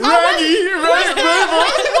teeth. Raggy,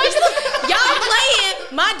 Y'all playing.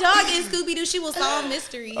 My dog is Scooby-Doo. She will solve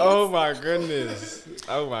mysteries. Oh my goodness.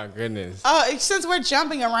 Oh my goodness. Since we're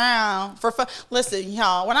jumping around for fun, listen,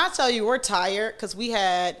 y'all. When I tell you we're tired, because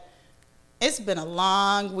it's been a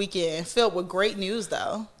long weekend filled with great news,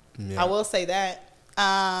 though. Yeah. I will say that.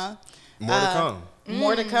 More to come.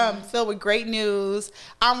 More to come, filled with great news.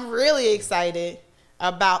 I'm really excited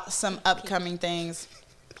about some upcoming things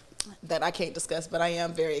that I can't discuss, but I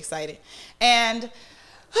am very excited. And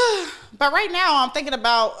but right now, I'm thinking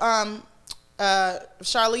about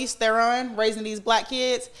Charlize Theron raising these black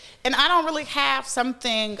kids, and I don't really have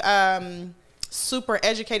something super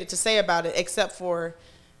educated to say about it, except for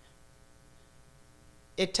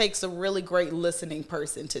it takes a really great listening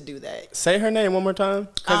person to do that. Say her name one more time.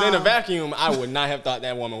 Because in a vacuum, I would not have thought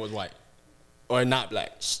that woman was white or not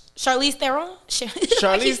black. Charlize Theron?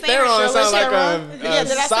 Charlize Theron sounds like a did I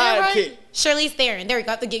say it right? sidekick. Charlize Theron. There we go.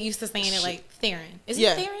 I have to get used to saying it like Theron. Is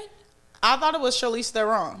it Theron? I thought it was Charlize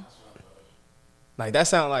Theron. Like, that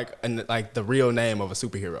sounds like the real name of a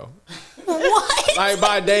superhero. What? Like,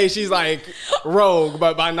 by day, she's like Rogue,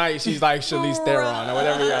 but by night, she's like Charlize Theron or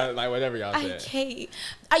whatever y'all I said. can't.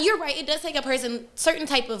 You're right. It does take a certain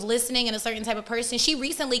type of listening and a certain type of person. She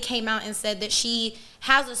recently came out and said that she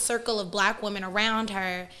has a circle of black women around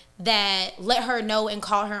her that let her know and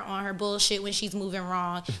call her on her bullshit when she's moving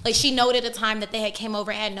wrong. Like, she noted a time that they had came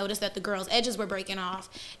over and had noticed that the girl's edges were breaking off,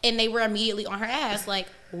 and they were immediately on her ass. Like,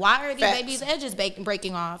 why are these babies' edges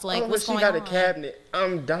breaking off? Like, what's going on? She got a cabinet.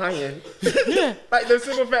 I'm dying. Like, the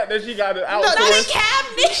simple fact that she got to outsource. Not a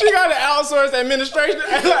cabinet. She got to outsource administrative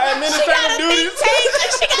duties.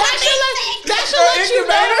 That should let you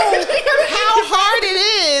know how hard it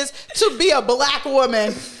is to be a black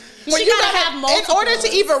woman. When she you gotta have multiple. In order to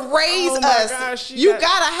even raise us, gosh, you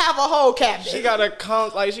gotta have a whole cabinet. She got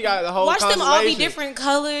the whole Watch them all be constellation. different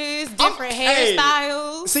colors, different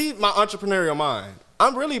hairstyles. See, my entrepreneurial mind.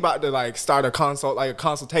 I'm really about to start a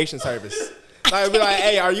consultation service. Like, be like,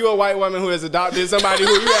 hey, are you a white woman who has adopted somebody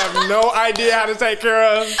who you have no idea how to take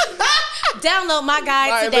care of? Download my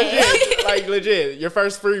guide today. Legit, your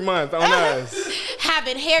first free month on us.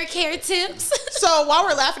 Having hair care tips. So while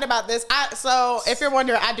we're laughing about this, if you're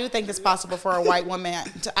wondering, I do think it's possible for a white woman.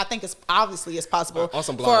 I think it's possible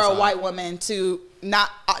for a white woman to not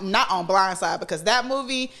on Blindside, because that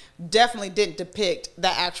movie definitely didn't depict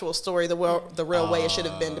that actual story the real way it should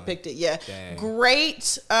have been depicted. Yeah, dang.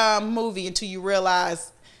 Great movie until you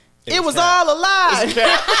realize it was all a lie.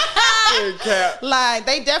 Like,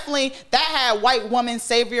 they definitely, that had white woman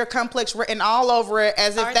savior complex written all over it,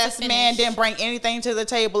 as if that man didn't bring anything to the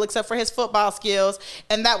table except for his football skills,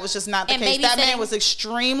 and that was just not the case. That man was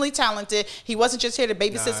extremely talented. He wasn't just here to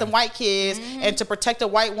babysit some white kids and to protect a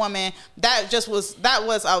white woman. That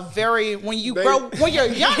was a very, when you're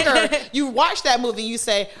younger, you watch that movie and you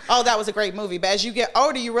say, oh, that was a great movie. But as you get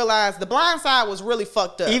older, you realize The Blind Side was really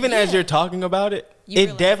fucked up. Even as you're talking about it,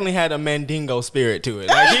 it definitely had a Mandingo spirit to it.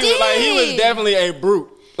 He was definitely a brute.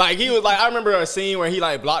 Like, he was like, I remember a scene where he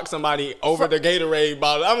blocked somebody over the Gatorade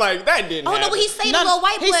bottle. I'm like, that didn't happen. No, but he saved a little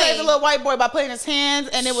white boy. He saved a little white boy by putting his hands,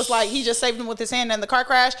 and it was like he just saved him with his hand in the car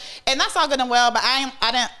crash. And that's all good and well, but I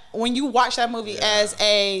didn't. When you watch that movie as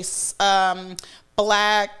a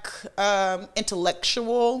black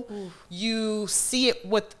intellectual, you see it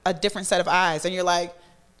with a different set of eyes, and you're like,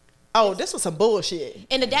 oh, this was some bullshit.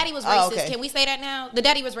 And the daddy was racist. Okay. Can we say that now? The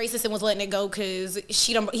daddy was racist and was letting it go because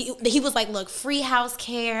he was like, look, free house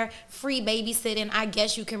care, free babysitting. I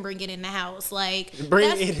guess you can bring it in the house. Like, bring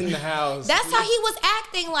it in the house. That's how he was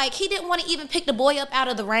acting. Like, he didn't want to even pick the boy up out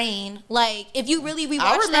of the rain. Like, if you really rewatch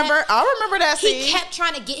I remember that scene. He kept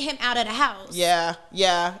trying to get him out of the house. Yeah.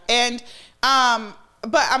 And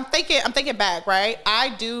but I'm thinking back, right?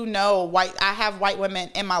 I do know I have white women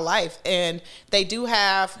in my life, and they do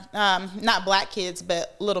have not black kids,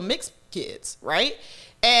 but little mixed kids, right?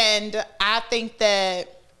 And I think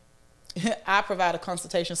that I provide a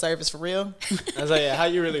consultation service for real. I was like, how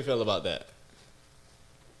you really feel about that?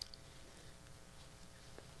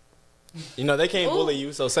 They can't bully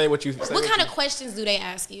you, so say what you say. What kind of questions do they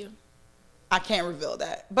ask you? I can't reveal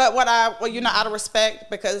that. But out of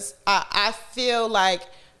respect, because I feel like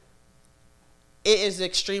it is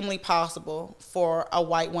extremely possible for a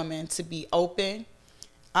white woman to be open,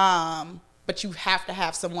 but you have to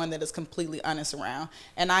have someone that is completely honest around.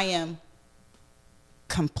 And I am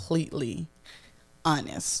completely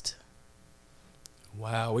honest.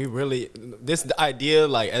 Wow, this idea,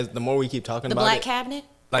 as the more we keep talking about it. The black cabinet?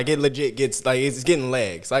 It legit gets, it's getting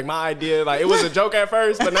legs. My idea, it was a joke at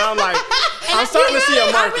first, but now I'm I'm starting to see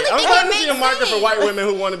a market. I'm starting to see a market for white women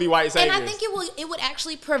who want to be white saviors. And I think it would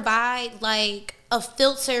actually provide, a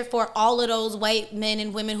filter for all of those white men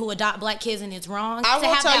and women who adopt black kids and it's wrong? I to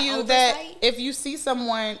will have tell you that oversight? if you see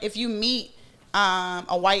someone, if you meet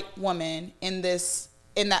a white woman in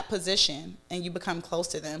that position and you become close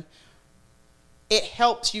to them, it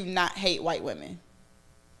helps you not hate white women.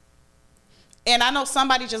 And I know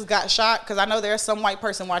somebody just got shot because I know there's some white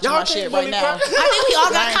person watching my shit right now. I think we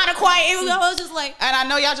all got kind of quiet. And I was just like, And I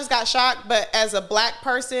know y'all just got shocked, but as a black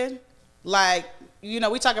person, like, you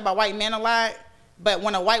know, we talk about white men a lot, but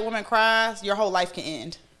when a white woman cries, your whole life can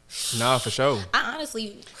end. Nah, for sure. I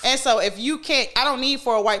honestly, And so if you can't, I don't need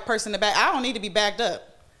for a white person to back, I don't need to be backed up.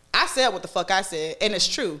 I said what the fuck I said, and it's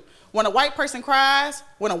true. When a white person cries,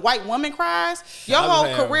 when a white woman cries, your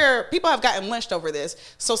whole career, people have gotten lynched over this.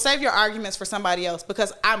 So save your arguments for somebody else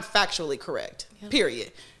because I'm factually correct,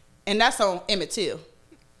 period. And that's on Emmett Till.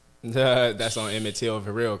 That's on Emmett Till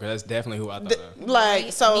for real, because that's definitely who I thought of.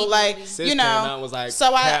 Like, so like, Sis you know, came out and was like,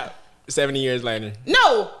 so Cap, 70 years later.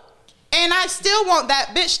 No. And I still want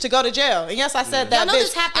that bitch to go to jail. And yes, I said that Y'all know bitch.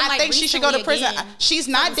 this happened, I like, think she should go to recently prison. again. She's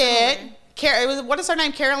not Something dead. similar. What is her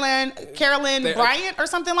name? Carolyn Bryant or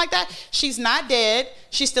something like that. She's not dead.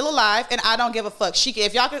 She's still alive, and I don't give a fuck.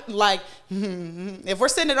 If y'all could, like, if we're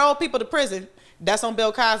sending old people to prison, that's on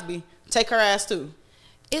Bill Cosby. Take her ass too.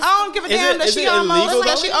 I don't give a damn that she almost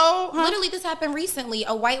that she old. Huh? Literally, this happened recently.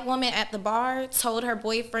 A white woman at the bar told her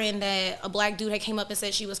boyfriend that a black dude had came up and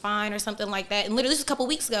said she was fine or something like that. And literally, this was a couple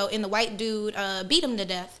weeks ago, and the white dude beat him to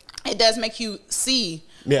death. It does make you see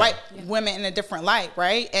white women in a different light,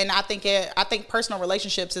 right? And I think personal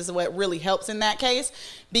relationships is what really helps in that case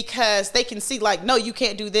because they can see like, no, you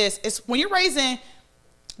can't do this. It's when you're raising.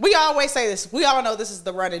 We always say this. We all know this is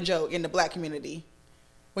the running joke in the black community.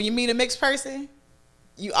 When you meet a mixed person,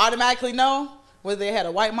 you automatically know whether they had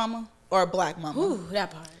a white mama or a black mama. Ooh,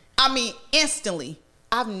 that part. I mean, instantly.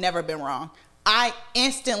 I've never been wrong. I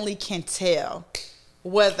instantly can tell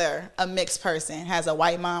whether a mixed person has a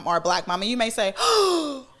white mom or a black mom. And you may say,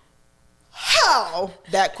 oh, how?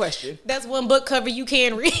 That question. That's one book cover you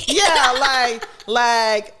can read. Yeah,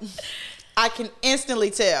 like I can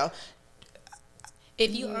instantly tell.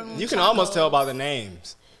 If you can almost tell by the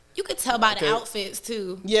names. You could tell by the outfits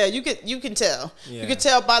too. Yeah, you can tell. Yeah. You could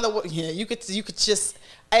tell by the you could just.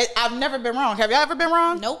 I've never been wrong. Have y'all ever been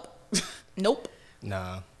wrong? Nope. Nope.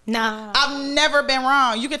 Nah. I've never been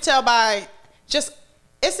wrong. You could tell by just.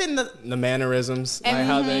 It's in the mannerisms, like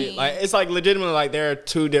how they like. It's like legitimately like there are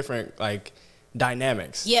two different like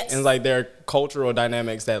dynamics. Yes, and like there are cultural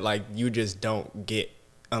dynamics that like you just don't get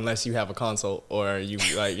unless you have a consult or you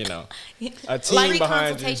like a team like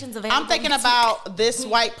behind you. I'm thinking about this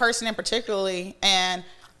white person in particularly, and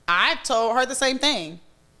I told her the same thing.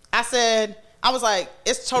 I was like,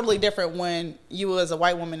 it's totally different when you as a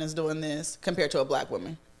white woman is doing this compared to a black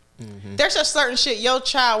woman. Mm-hmm. There's just certain shit your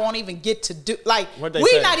child won't even get to do. Like,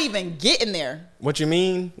 we're not even getting there. What you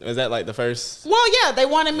mean? Was that like the first? Well, yeah, they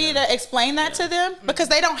wanted me to explain that to them because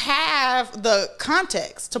they don't have the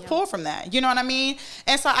context to pull from that. You know what I mean?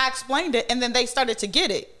 And so I explained it, and then they started to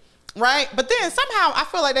get it. Right? But then somehow I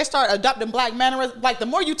feel like they start adopting black mannerisms. Like, the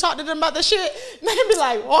more you talk to them about this shit, they be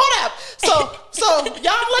like, hold up. So y'all let y'all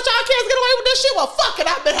kids get away with this shit? Well, fuck it.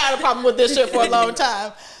 I've been having a problem with this shit for a long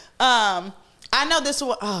time. I know this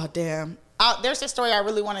one. Oh, damn. There's a story I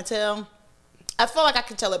really want to tell. I feel like I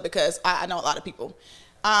can tell it because I know a lot of people.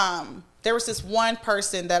 There was this one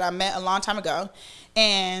person that I met a long time ago,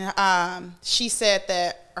 and she said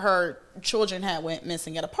that her children had went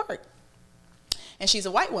missing at a park. And she's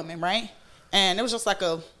a white woman, right? And it was just like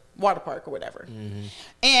a water park or whatever. Mm-hmm.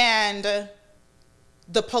 And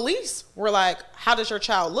the police were like, how does your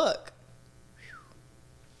child look?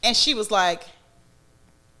 And she was like,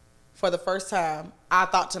 for the first time, I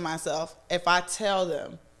thought to myself, if I tell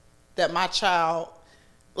them that my child,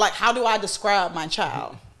 like, how do I describe my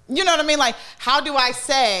child? You know what I mean? Like, how do I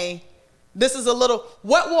say this is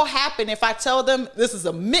what will happen if I tell them this is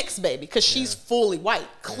a mixed baby? Because she's fully white,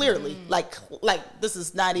 clearly. Like this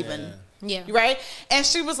is not even, right? And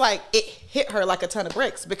she was like, it hit her like a ton of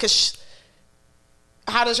bricks because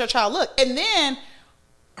how does your child look? And then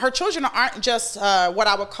her children aren't just what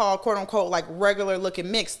I would call, quote unquote, like regular looking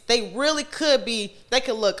mixed. They really could be, they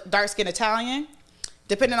could look dark skinned Italian,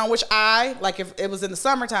 depending on which eye, like if it was in the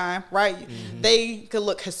summertime, right? Mm-hmm. They could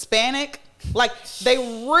look Hispanic. Like, they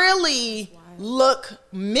really look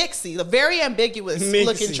mixy, very ambiguous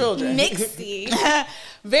looking children. Mixy.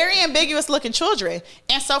 Very ambiguous looking children.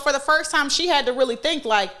 And so for the first time, she had to really think,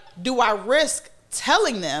 like, do I risk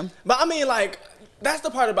telling them? But I mean, like, that's the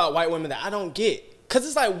part about white women that I don't get. Cause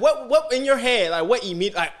it's like what in your head, like what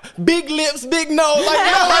immediate, like big lips, big nose, like,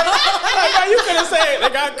 you know, like you could have said they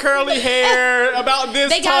got curly hair, about this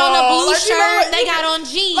They got tall. on a blue like, shirt. you know, They got on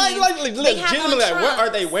jeans. Like They have on legitimately, like, what trunks. are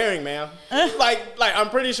they wearing, ma'am? like I'm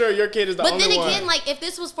pretty sure your kid is the But only then one. again, like if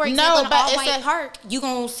this was for No, example an but all it's white a- park, you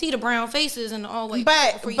gonna see the brown faces and the all white.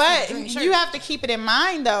 park But before you see the green you shirts. have to keep it in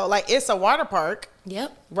mind though. Like it's a water park,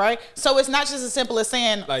 Yep. right? So it's not just as simple as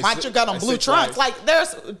saying Like why you got on like blue Six trunks. Flags. Like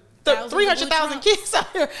there's Thousands of 300,000 blue kids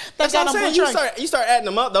out here that That's got what on I'm blue saying. trunks. You start adding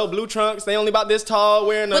them up though. Blue trunks, they only about this tall,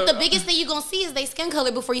 wearing. But the biggest thing you're gonna see is they skin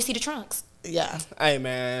color before you see the trunks. Yeah. Hey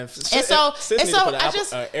man, And so- sis and need so to put I an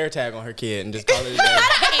just- air tag on her kid and just call it a day.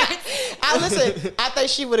 Listen, I think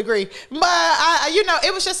she would agree. But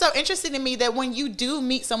it was just so interesting to me that when you do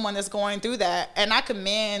meet someone that's going through that, and I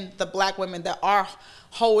commend the black women that are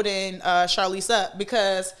holding Charlize up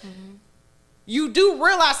because you do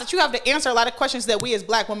realize that you have to answer a lot of questions that we as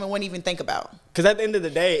black women wouldn't even think about. Because at the end of the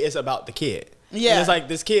day, it's about the kid. Yeah. And it's like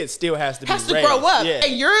this kid still has to Has be to raised. grow up, Yeah.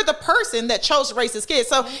 and you're the person that chose to raise this kid.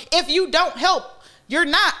 So if you don't help, you're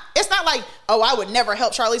not. It's not like, oh, I would never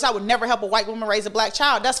help Charlize. I would never help a white woman raise a black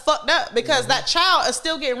child. That's fucked up because that child is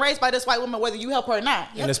still getting raised by this white woman, whether you help her or not.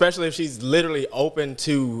 And especially if she's literally open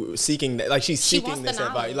to seeking that, like she's She seeking wants the this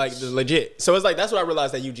advice, knowledge. like the legit. So it's like that's what I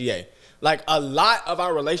realized at UGA. Like a lot of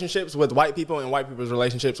our relationships with white people and white people's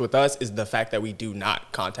relationships with us is the fact that we do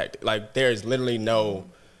not contact. Like there is literally no,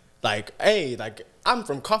 like, hey, like I'm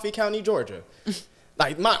from Coffee County, Georgia.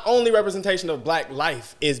 Like my only representation of black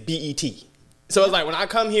life is BET. So it's like when I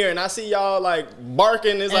come here and I see y'all like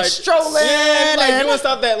barking, it's And like strolling yeah, like and- doing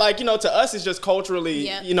stuff that like to us is just culturally,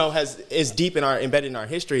 Yep. is deep in embedded in our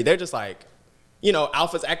history. They're just like,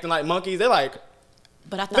 alphas acting like monkeys. They're like,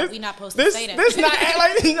 But I thought we not supposed to say that. this not act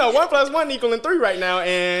like 1 + 1 = 3 right now,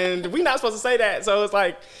 and we not supposed to say that. So it's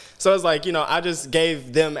like, I just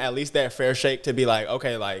gave them at least that fair shake to be like,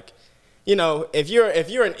 okay, like, if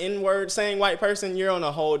you're an N-word saying white person, you're on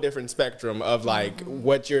a whole different spectrum of like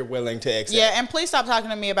what you're willing to accept. Yeah, and please stop talking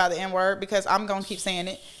to me about the N-word because I'm gonna keep saying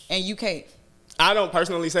it, and you can't. I don't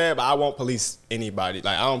personally say it, but I won't police anybody.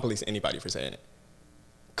 Like I don't police anybody for saying it,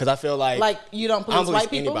 because I feel like you don't I don't police police white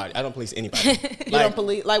people. anybody. I don't police anybody. You don't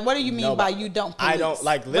police. Like, what do you mean by you don't police? I don't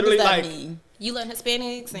like literally what does that like. mean? You let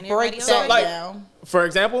Hispanics and Break everybody else. that like, down. For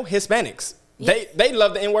example, Hispanics. Yes. They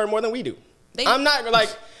love the N-word more than we do. I'm not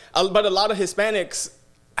like, but a lot of Hispanics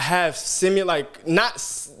have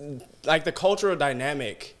the cultural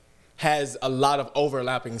dynamic has a lot of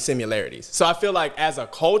overlapping similarities. So I feel like as a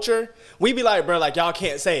culture, we be like, bro, like y'all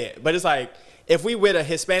can't say it. But it's like, if we with a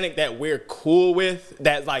Hispanic that we're cool with,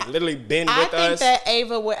 that's like literally been I with think us. that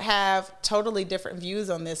Ava would have totally different views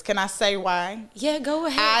on this. Can I say why? Yeah, go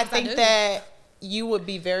ahead. I 'cause think do. that you would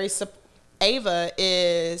be very. Ava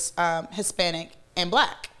is Hispanic and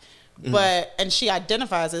black, and she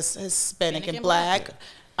identifies as Hispanic and black.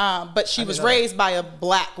 But she was know that. raised by a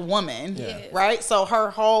black woman, Yes. right? So her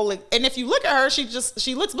whole, and if you look at her,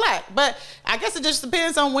 she looks black. But I guess it just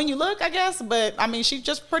depends on when you look, I guess. But I mean, she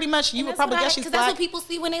just pretty much, you And would that's probably what guess she's because black. that's what people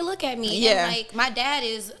see when they look at me. Yeah. And like my dad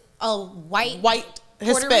is a white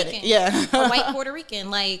Puerto Hispanic, Rican. yeah. A white Puerto Rican.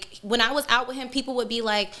 Like when I was out with him, people would be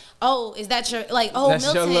like, "Oh, is that your That's your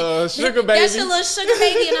Milton? little sugar That's baby." your little sugar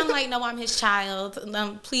baby." And I'm like, "No, I'm his child.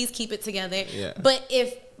 Please keep it together." Yeah. But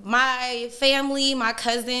if my family, my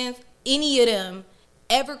cousins, any of them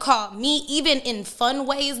ever call me, even in fun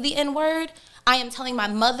ways, the N-word, I am telling my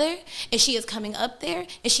mother, and she is coming up there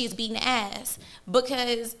and she is beating ass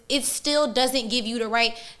because it still doesn't give you the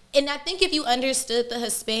right. And I think if you understood the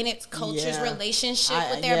Hispanic culture's Yeah.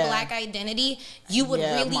 relationship with their black identity, you would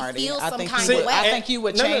really Marty, feel I some think kind you of would, way. I think you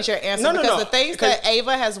would change your answer because the things that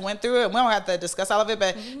Ava has went through, and we don't have to discuss all of it,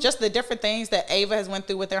 but just the different things that Ava has went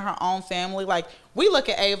through within her own family. Like we look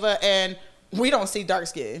at Ava and we don't see dark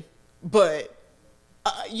skin, but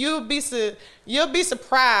you'll be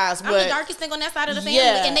surprised. I'm the darkest thing on that side of the family,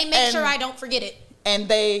 Yeah, and they make and- sure I don't forget it. And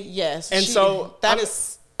so that I'm-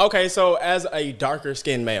 is okay. So as a darker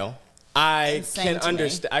skinned male, I Insane can to me.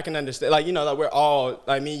 understand. I can understand. Like like we're all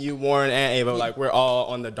like me, you, Warren, and Ava. Like we're all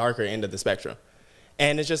on the darker end of the spectrum,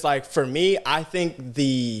 and it's just like for me, I think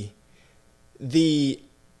we can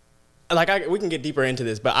get deeper into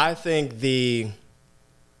this, but I think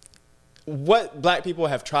what black people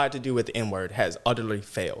have tried to do with the N-word has utterly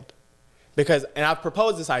failed. Because, and I've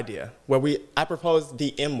proposed this idea I proposed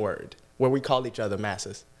the M-word, where we call each other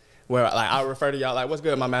masses. Where like I refer to y'all like, what's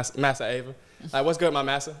good, my massa Ava? Like, what's good, my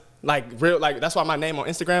massa? That's why my name on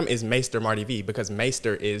Instagram is Maester Marty V, because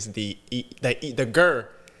Maester is the gur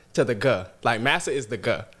to the guh. Like massa is the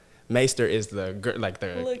guh. Maester is the Look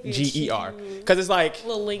at GER. you. Because it's like,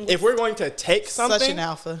 Little linguist. if we're going to take something, Such an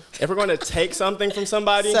alpha. if we're going to take something from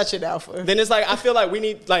somebody, Such an alpha. then it's like, I feel like we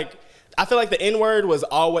need, like, I feel like the N-word was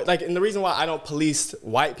always, like, and the reason why I don't police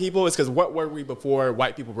white people is because what were we before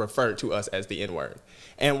white people referred to us as the N-word?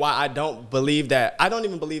 And why I don't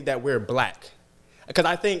even believe that we're black. Because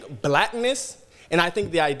I think blackness, and I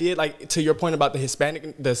think the idea, like, to your point about the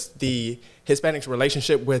Hispanics'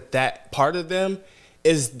 relationship with that part of them,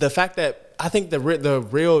 is the fact that I think the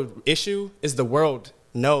real issue is the world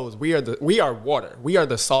knows we are water. We are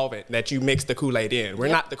the solvent that you mix the Kool-Aid in. We're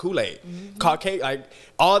not the Kool-Aid. Caucasian, like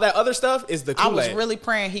all that other stuff is the Kool-Aid. I was really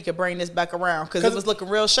praying he could bring this back around because it was looking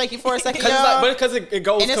real shaky for a second. Because it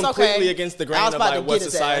goes completely okay. against the grain I was of about to like what get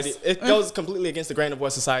his society. ass. It goes completely against the grain of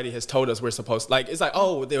what society has told us we're supposed to. Like it's like,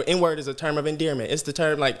 oh, the N-word is a term of endearment. It's the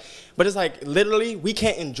term like, but it's like literally we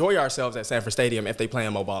can't enjoy ourselves at Sanford Stadium if they play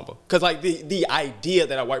in Mo Bamba. Because like the idea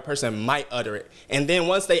that a white person might utter it, and then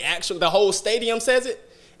once they actually the whole stadium says it,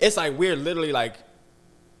 it's like we're literally like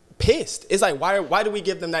pissed. It's like why do we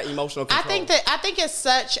give them that emotional control? I think it's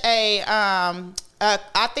such a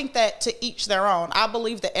I think that to each their own. I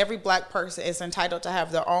believe that every black person is entitled to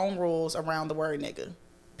have their own rules around the word nigga.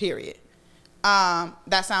 Period.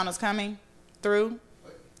 That sound is coming through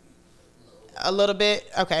a little bit.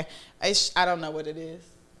 Okay. I don't know what it is.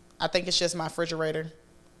 I think it's just my refrigerator.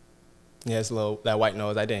 Yeah, it's a little that white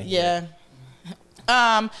noise. I didn't. Yeah.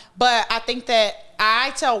 But I think that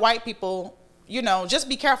I tell white people, you know, just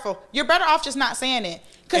be careful. You're better off just not saying it.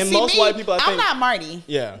 Because most white people, I'm not Marty.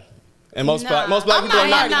 Yeah. And most black I'm people are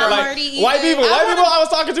not not. Like, Marty white people I was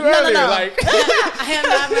talking to earlier. No. Like, I am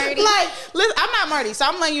not Marty. Like, listen, I'm not Marty, so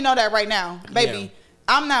I'm letting you know that right now, baby. Yeah.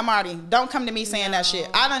 I'm not Marty. Don't come to me saying that shit.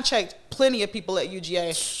 I done checked plenty of people at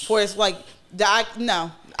UGA where it's like,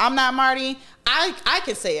 no, I'm not Marty. I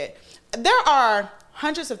can say it. There are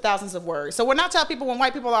hundreds of thousands of words. So when I tell people, when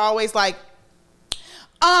white people are always like,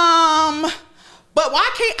 but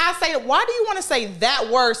why can't I say it? Why do you want to say that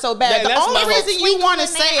word so bad? Yeah, the only reason you want to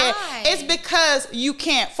Twinkle say in it their is because you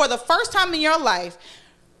can't. For the first time in your life,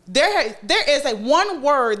 there is a one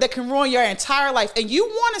word that can ruin your entire life, and you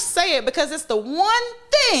want to say it because it's the one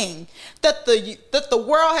thing that the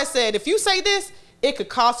world has said. If you say this, it could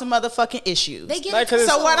cause some motherfucking issues. They get Like, it.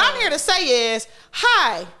 So what I'm here to say is,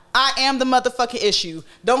 hi, I am the motherfucking issue.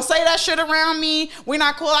 Don't say that shit around me. We're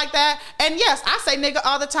not cool like that. And yes, I say nigga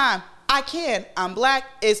all the time. I can. I'm black.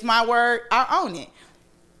 It's my word. I own it.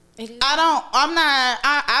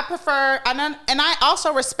 I prefer, and I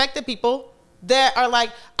also respect the people that are like,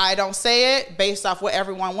 I don't say it based off what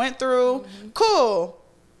everyone went through. Mm-hmm. Cool.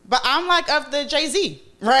 But I'm like of the Jay-Z.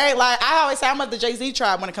 Right, like I always say, I'm of the Jay-Z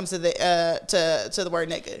tribe when it comes to the to the word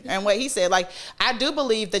nigga. And what he said, like I do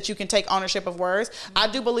believe that you can take ownership of words. I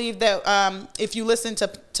do believe that if you listen to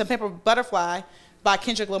Pimp a Butterfly by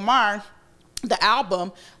Kendrick Lamar, the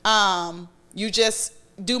album, you just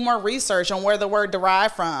do more research on where the word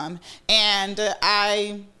derived from, and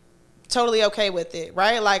I totally okay with it,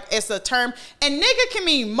 right? Like it's a term, and nigga can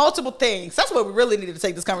mean multiple things. That's what we really needed to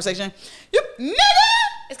take this conversation. You nigga.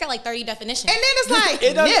 It's got like 30 definitions. And then it's like,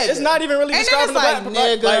 it's not even really describing the black.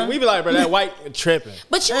 Nigga. Like we be like, bro, that white tripping.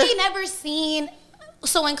 But you ain't never seen.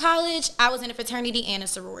 So in college, I was in a fraternity and a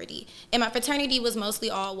sorority, and my fraternity was mostly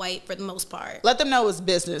all white for the most part. Let them know it's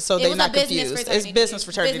business, so they're not confused. It's business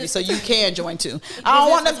fraternity, so you can join too. I don't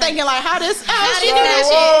want them thinking like, how this? How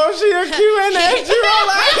Whoa, she a Q&A.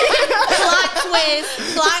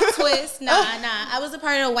 Plot twist. Nah. I was a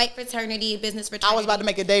part of a white fraternity, business fraternity. I was about to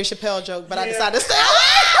make a Dave Chappelle joke, but I decided to say, Did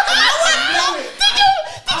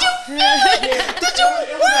you?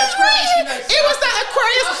 It was that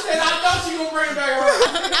Aquarius. I thought you were gonna bring it back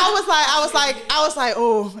around. I was like,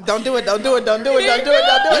 oh, don't do it. You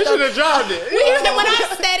should have dropped it. When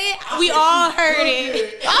I said it, we all heard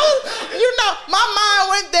it. My mind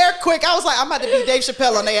went there quick. I was like, I'm about to be Dave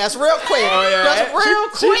Chappelle on their ass real quick. Oh, yeah. Just real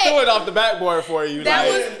quick. She threw it off the backboard for you. That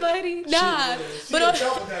was funny. Nah. But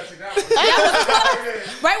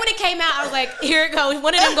right when it came out, I was like, here it goes.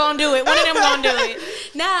 One of them gonna do it.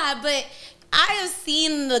 Nah, but I have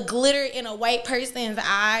seen the glitter in a white person's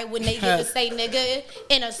eye when they get to say nigga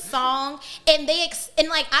in a song, and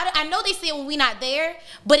I know they say it when we not there,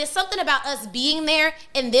 but it's something about us being there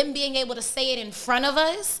and them being able to say it in front of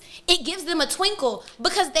us. It gives them a twinkle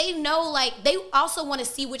because they know, like, they also want to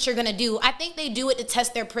see what you're gonna do. I think they do it to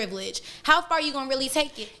test their privilege. How far are you gonna really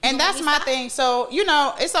take it? And that's my thing. So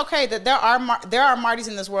it's okay that there are Martys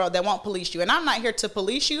in this world that won't police you, and I'm not here to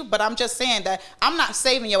police you, but I'm just saying that I'm not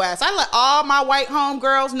saving your ass. I let all my white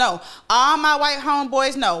homegirls know, all my white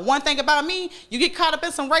homeboys know. One thing about me, you get caught up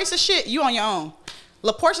in some racist shit, you on your own.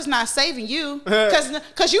 LaPortia's not saving you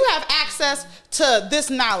because you have access to this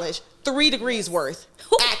knowledge, 3 degrees worth.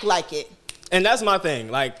 Act like it. And that's my thing.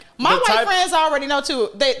 Like, my white friends already know too.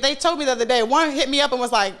 They told me the other day, one hit me up and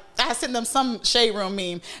was like, I sent them some shade room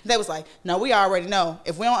meme. They was like, no, we already know.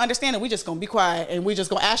 If we don't understand it, we just gonna be quiet and we just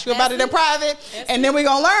gonna ask you about it in private, and then we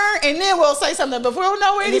gonna learn, and then we'll say something. But if we don't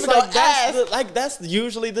know, we ain't even gonna ask. That's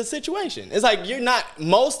usually the situation. It's like, you're not.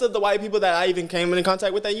 Most of the white people that I even came in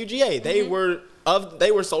contact with at UGA,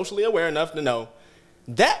 they were socially aware enough to know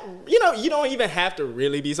that, you don't even have to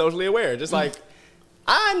really be socially aware. Just like,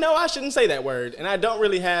 I know I shouldn't say that word, and I don't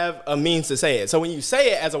really have a means to say it. So when you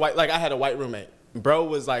say it as a white, like I had a white roommate. Bro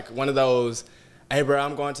was like one of those, hey, bro,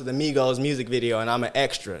 I'm going to the Migos music video, and I'm an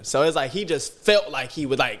extra. So it's like he just felt like he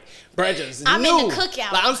would like, bro, just I'm knew. in the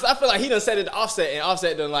cookout. Like, I feel like he done said it to Offset, and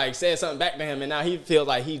Offset done like said something back to him, and now he feels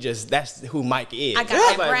like that's who Mike is. I got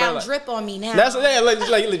that like, brown bro, drip on me now. That's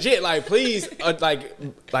like legit. Like, please,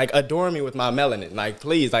 like adore me with my melanin. Like,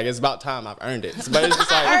 please, like it's about time I've earned it. But it's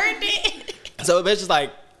just like earned it. So it's just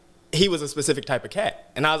like, he was a specific type of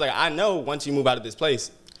cat. And I was like, I know once you move out of this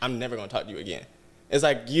place, I'm never gonna talk to you again. It's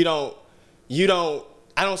like, I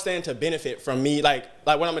don't stand to benefit from me. Like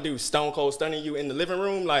what I'm gonna do, stone cold stunning you in the living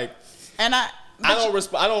room? Like, and I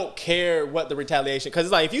don't care what the retaliation, because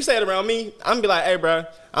it's like, if you say it around me, I'm gonna be like, hey, bro,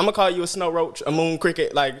 I'm gonna call you a snow roach, a moon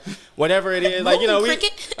cricket, like whatever it is. Like, we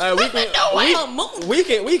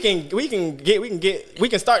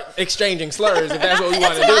can start exchanging slurs if that's what we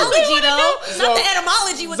want to do. Etymology though, not the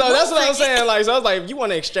etymology. So that's what I'm saying. Like, so I was like, if you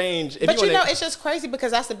want to exchange, it's just crazy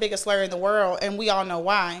because that's the biggest slur in the world, and we all know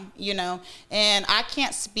why. And I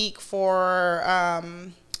can't speak for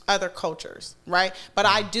other cultures, right? But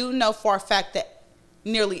I do know for a fact that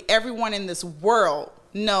nearly everyone in this world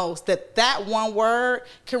knows that one word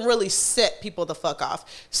can really set people the fuck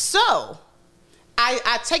off. So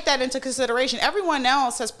I take that into consideration. Everyone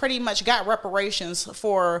else has pretty much got reparations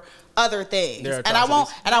for other things, and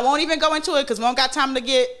I won't even go into it because we don't got time to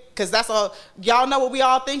because that's all y'all know what we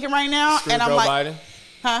all thinking right now. Screw and I'm Joe like, Biden.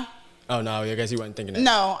 Huh? Oh no, I guess you weren't thinking that.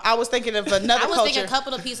 No, I was thinking of another culture. Thinking a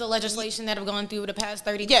couple of pieces of legislation that have gone through the past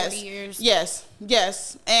 30 to 40 years.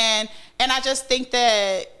 Yes. And I just think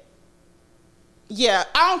that, yeah,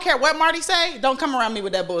 I don't care what Marty say. Don't come around me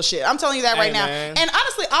with that bullshit. I'm telling you that right now. Man. And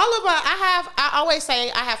honestly, I always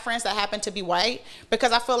say I have friends that happen to be white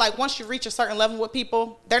because I feel like once you reach a certain level with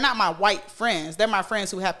people, they're not my white friends. They're my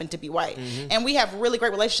friends who happen to be white. Mm-hmm. And we have really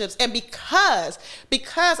great relationships. And because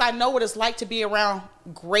I know what it's like to be around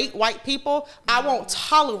great white people, I won't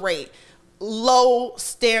tolerate low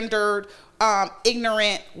standard,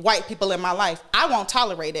 ignorant white people in my life. I won't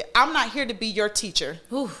tolerate it. I'm not here to be your teacher.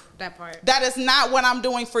 Ooh, that part. That is not what I'm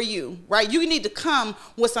doing for you, right? You need to come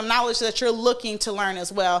with some knowledge that you're looking to learn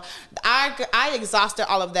as well. I exhausted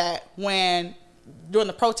all of that during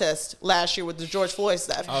the protest last year with the George Floyd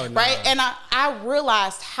stuff, right? And I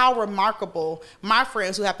realized how remarkable my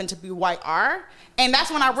friends who happen to be white are. And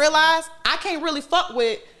that's when I realized I can't really fuck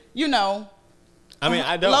with,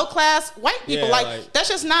 I don't. Low class white people. Yeah, like that's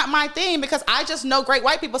just not my thing because I just know great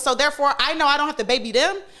white people. So therefore I know I don't have to baby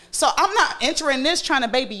them. So I'm not entering this trying to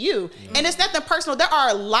baby you. Mm-hmm. And it's nothing personal. There are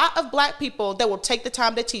a lot of black people that will take the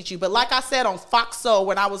time to teach you. But like I said on Fox Soul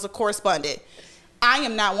when I was a correspondent, I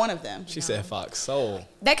am not one of them. She said Fox Soul.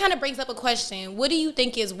 That kind of brings up a question. What do you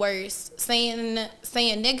think is worse, saying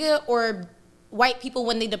nigga or white people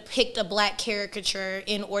when they depict a black caricature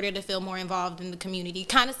in order to feel more involved in the community?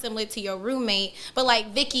 Kind of similar to your roommate, but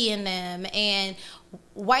like Vicky and them, and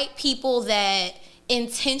white people that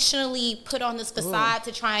intentionally put on this facade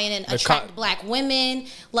to try and attract black women.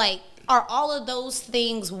 Like, are all of those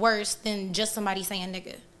things worse than just somebody saying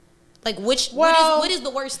nigga? Like, what is the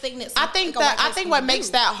worst thing that I think what makes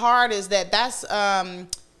that hard is that's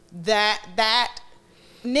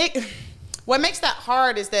Nick. What makes that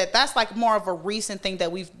hard is that's like more of a recent thing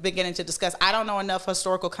that we've been getting to discuss. I don't know enough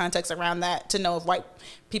historical context around that to know if white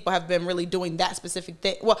people have been really doing that specific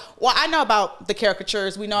thing. Well, I know about the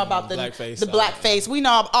caricatures. We know about the blackface. We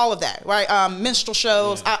know all of that, right? Minstrel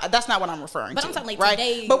shows. Yeah. That's not what I'm referring to. But I'm talking like right?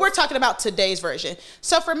 today's. But we're talking about today's version.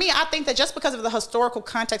 So for me, I think that just because of the historical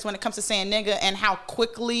context when it comes to saying nigga and how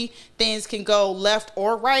quickly things can go left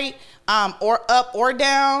or right, or up or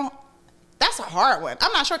down, that's a hard one.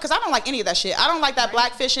 I'm not sure because I don't like any of that shit. I don't like that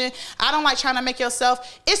blackfishing. I don't like trying to make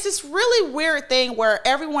yourself. It's this really weird thing where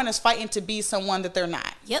everyone is fighting to be someone that they're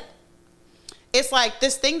not. Yep. It's like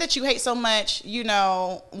this thing that you hate so much,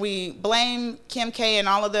 we blame Kim K and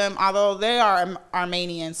all of them, although they are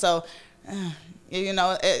Armenian. So,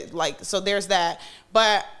 so there's that.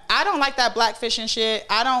 But I don't like that blackfishing shit.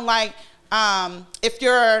 I don't like, if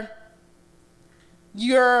you're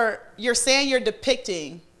you're saying you're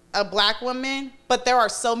depicting a black woman, but there are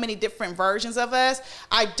so many different versions of us.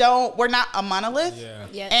 We're not a monolith. Yeah.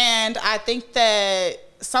 Yes. And I think that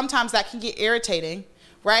sometimes that can get irritating,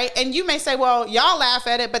 right? And you may say, well, y'all laugh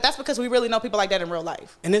at it, but that's because we really know people like that in real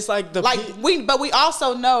life. And it's like But we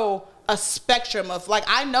also know a spectrum of, like,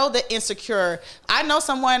 I know the Insecure. I know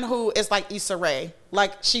someone who is like Issa Rae.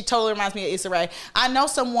 Like, she totally reminds me of Issa Rae. I know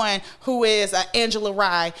someone who is Angela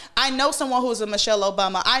Rye. I know someone who's a Michelle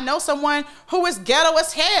Obama. I know someone who is ghetto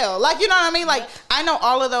as hell. Like, you know what I mean? Like, I know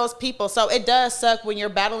all of those people. So it does suck when you're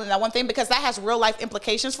battling that one thing, because that has real life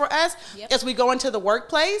implications for us as we go into the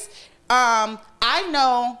workplace. I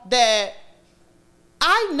know that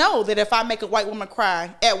if I make a white woman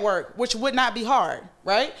cry at work, which would not be hard,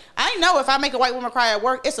 right? I know if I make a white woman cry at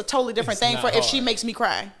work, it's a totally different thing for if she makes me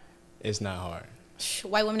cry. It's not hard.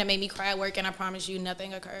 White women that made me cry at work, and I promise you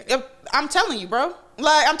nothing occurred. I'm telling you, bro.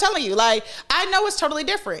 Like, I'm telling you, like, I know it's totally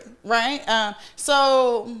different, right? That's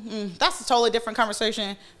a totally different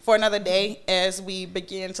conversation for another day as we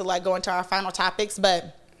begin to, like, go into our final topics.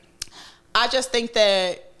 But I just think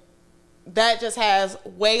that just has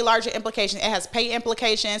way larger implications. It has pay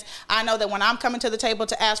implications. I know that when I'm coming to the table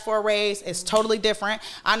to ask for a raise, it's totally different.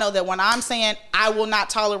 I know that when I'm saying I will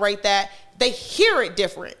not tolerate that, they hear it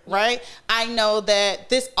different, right? I know that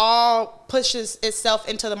this all pushes itself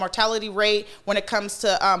into the mortality rate when it comes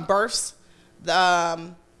to births,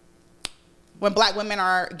 when black women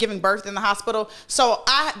are giving birth in the hospital. So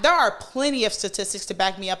there are plenty of statistics to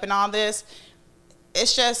back me up in all this.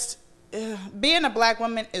 It's just, being a black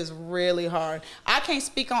woman is really hard. I can't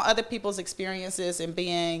speak on other people's experiences and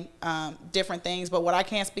being different things, but what I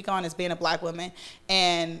can speak on is being a black woman,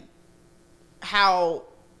 and how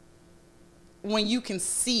when you can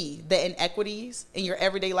see the inequities in your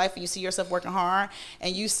everyday life and you see yourself working hard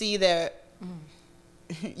and you see that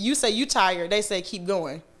you say you tired, they say keep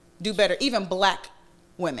going, do better. Even black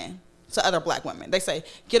women to other black women, they say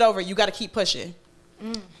get over it, you got to keep pushing.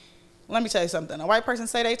 Let me tell you something. A white person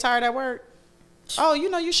say they tired at work. Oh,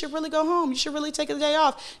 you should really go home. You should really take a day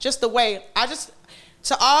off. Just the way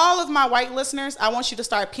to all of my white listeners, I want you to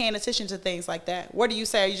start paying attention to things like that. What do you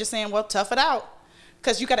say? Are you just saying, well, tough it out?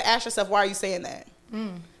 Because you got to ask yourself, why are you saying that?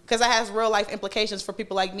 Because that has real life implications for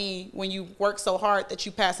people like me when you work so hard that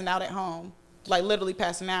you passing out at home. Like literally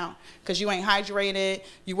passing out. Because you ain't hydrated.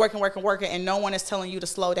 You working, and no one is telling you to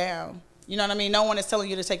slow down. You know what I mean? No one is telling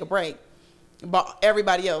you to take a break. But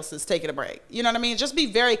everybody else is taking a break. You know what I mean? Just be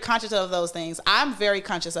very conscious of those things. I'm very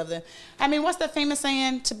conscious of them. I mean, what's that famous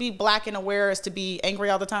saying? To be black and aware is to be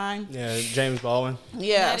angry all the time. Yeah, James Baldwin.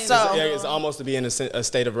 Yeah, it's almost to be in a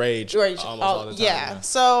state of rage almost all the time. Yeah,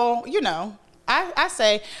 so I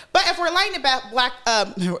say, but if we're lighting it black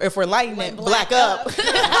up, if we're lighting it black up,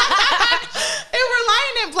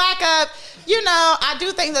 I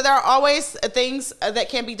do think that there are always things that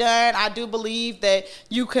can be done. I do believe that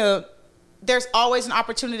there's always an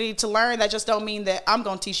opportunity to learn. That just don't mean that I'm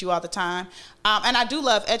going to teach you all the time. And I do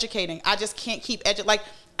love educating. I just can't keep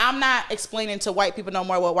I'm not explaining to white people no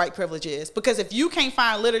more what white privilege is. Because if you can't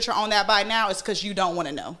find literature on that by now, it's because you don't want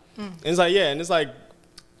to know. It's like,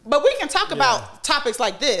 but we can talk about topics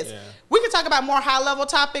like this. Yeah. We can talk about more high-level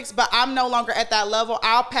topics, but I'm no longer at that level.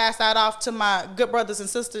 I'll pass that off to my good brothers and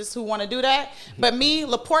sisters who want to do that. But me,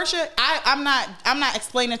 LaPortia, I'm not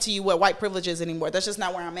explaining to you what white privilege is anymore. That's just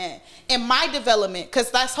not where I'm at. In my development,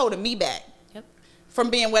 because that's holding me back from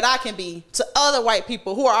being what I can be to other white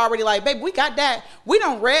people who are already like, babe, we got that. We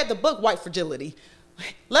done read the book White Fragility.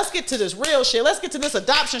 Let's get to this real shit. Let's get to this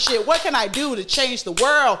adoption shit. What can I do to change the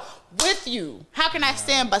world with you? How can I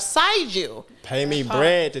stand beside you? Pay me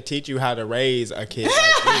bread to teach you how to raise a kid like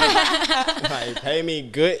you. Like, pay me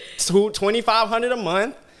good $2,500 a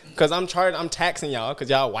month, because I'm taxing y'all because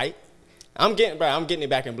y'all white. I'm getting it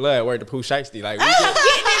back in blood. Word to Pooh Shiesty.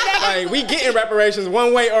 We getting reparations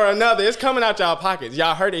one way or another. It's coming out y'all pockets.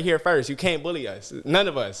 Y'all heard it here first. You can't bully us. None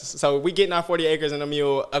of us. So we getting our 40 acres and a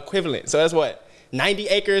mule equivalent. So that's what? 90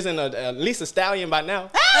 acres and at least a stallion by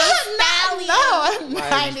now. Stallion.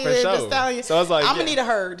 90 for sure. The stallion. So it's like, I'm gonna need a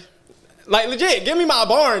herd. Like, legit, give me my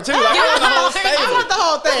barn too. Like, I want the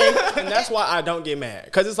whole thing. And that's why I don't get mad.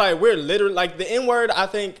 Because it's like, we're literally, like, the N-word, I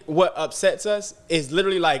think what upsets us is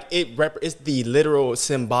literally like, it's the literal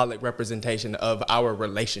symbolic representation of our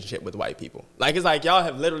relationship with white people. Like, it's like, y'all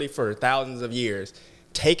have literally for thousands of years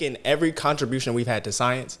taken every contribution we've had to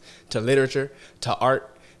science, to literature, to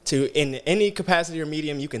art, to, in any capacity or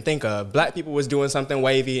medium you can think of, black people was doing something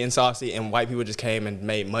wavy and saucy, and white people just came and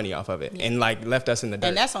made money off of it and like left us in the dirt.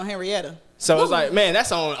 And that's on Henrietta. So it's like, man,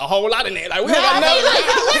 that's on a whole lot of it. Like, we don't got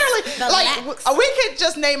literally, like we could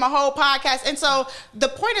just name a whole podcast. And so the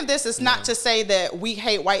point of this is not to say that we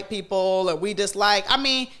hate white people or we dislike. I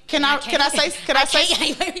mean, can I say? Go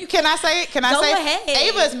ahead.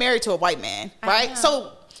 Ava is married to a white man, right?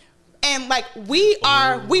 So, and like we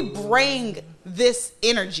bring this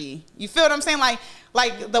energy. You feel what I'm saying?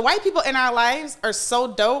 Like the white people in our lives are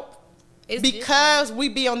so dope. It's because different. We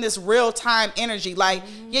be on this real time energy. Like,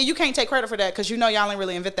 yeah, you can't take credit for that because you know y'all ain't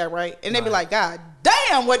really invent that, right? And they be like, God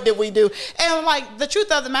damn, what did we do? And like the truth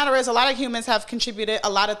of the matter is a lot of humans have contributed a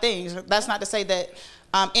lot of things. That's not to say that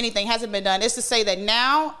anything hasn't been done. It's to say that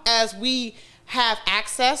now as we have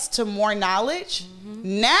access to more knowledge,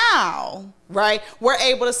 now, right, we're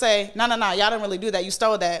able to say, no, y'all didn't really do that. You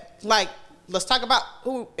stole that. Like, let's talk about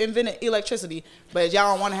who invented electricity, but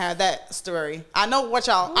y'all don't want to have that story. I know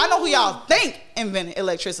who y'all think invented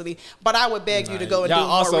electricity, but I would beg you to go and do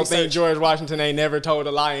more research. Y'all also think George Washington ain't never told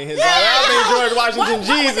a lie in his life. I think George Washington,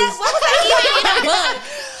 Jesus. What was that even in that book?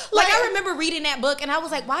 Like, I remember reading that book, and I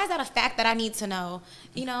was like, why is that a fact that I need to know?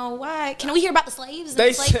 You know, why? Can we hear about the slaves and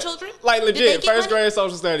the slave children? Like, legit, first grade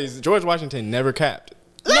social studies, George Washington never capped.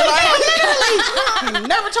 Never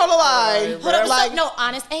told a lie.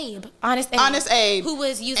 Honest Abe. Honest Abe. Who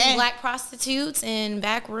was using black prostitutes in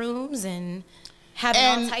back rooms and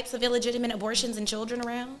having all types of illegitimate abortions and children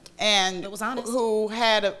around. And it was honest. Who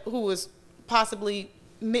was possibly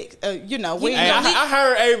mixed, I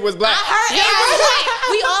heard Abe was black.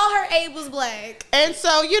 We all heard Abe was black. And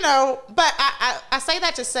so, but I say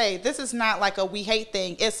that to say this is not like a we hate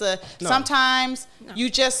thing. It's sometimes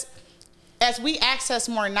you just, as we access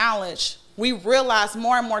more knowledge, we realize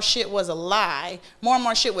more and more shit was a lie. More and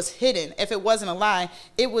more shit was hidden. If it wasn't a lie,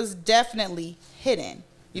 it was definitely hidden.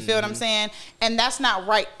 You feel what I'm saying? And that's not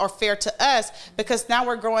right or fair to us because now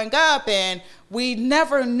we're growing up and we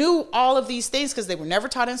never knew all of these things because they were never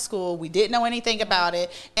taught in school. We didn't know anything about it.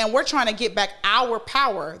 And we're trying to get back our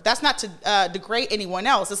power. That's not to degrade anyone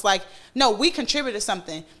else. It's like, no, we contributed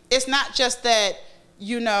something. It's not just that,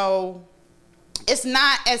 it's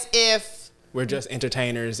not as if we're just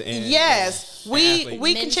entertainers and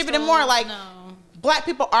we contributed more. Like black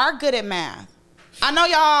people are good at math. I know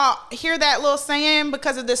y'all hear that little saying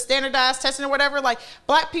because of the standardized testing or whatever. Like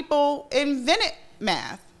black people invented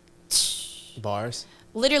math. Bars.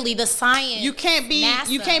 Literally the science. You can't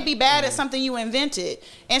be bad at something you invented.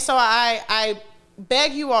 And so I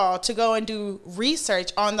beg you all to go and do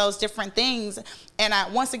research on those different things. And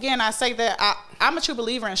once again, I say that I'm a true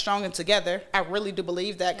believer in stronger together. I really do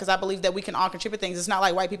believe that because I believe that we can all contribute things. It's not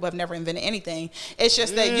like white people have never invented anything. It's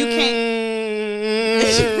just that you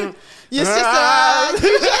can't. Your sister,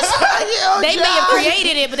 they may have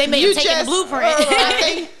created it, but they may have taken the blueprint. I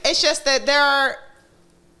think it's just that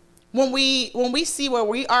when we see where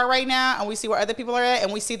we are right now and we see where other people are at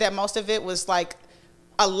and we see that most of it was like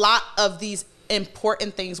a lot of these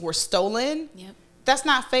important things were stolen. Yep. That's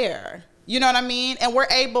not fair. You know what I mean? And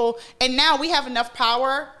and now we have enough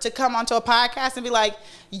power to come onto a podcast and be like,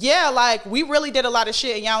 yeah, like we really did a lot of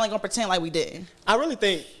shit and y'all ain't gonna pretend like we didn't. I really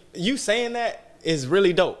think you saying that is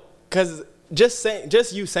really dope. Cause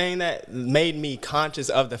just you saying that made me conscious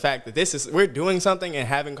of the fact that we're doing something and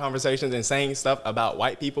having conversations and saying stuff about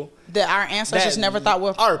white people that our ancestors never thought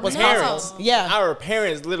was parents. Yeah, our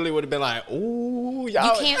parents literally would have been like, "Ooh,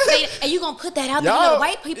 y'all." You can't say that, and you gonna put that out there. The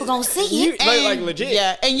white people gonna see it, like legit.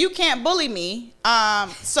 Yeah, and you can't bully me.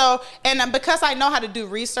 Because I know how to do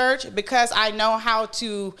research, because I know how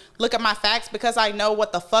to look at my facts, because I know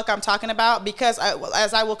what the fuck I'm talking about, because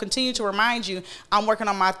as I will continue to remind you, I'm working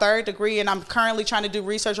on my 3rd degree and I'm currently trying to do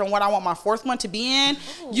research on what I want my 4th one to be in.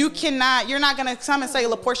 Ooh. You're not going to come and say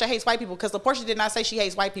LaPortia hates white people, because LaPortia did not say she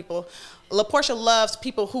hates white people. LaPortia loves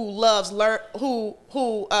people who loves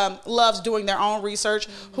doing their own research,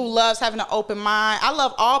 who loves having an open mind. I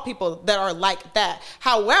love all people that are like that.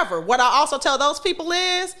 However, what I also tell those people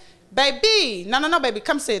is, baby, no, baby,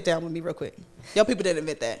 come sit down with me real quick. Your people didn't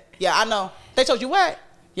invent that. Yeah, I know. They told you what?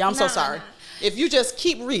 Yeah, I'm so sorry. Nah. If you just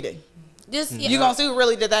keep reading, you're going to see who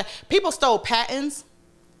really did that. People stole patents.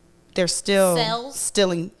 They're still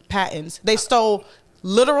stealing patents. They stole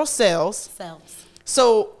literal cells.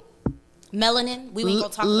 So melanin, we ain't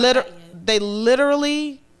gonna talk about that yet. They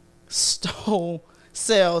literally stole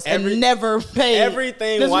cells and never paid.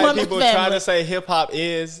 Everything white people try to say hip hop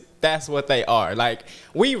is, that's what they are. Like,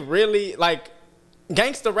 we really, like,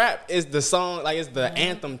 gangsta rap is the song, like, it's the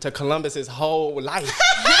anthem to Columbus's whole life.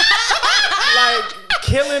 Like,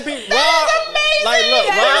 killing people. Like, look,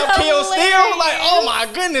 That Rob is Kill Steal. hilarious. Like, oh my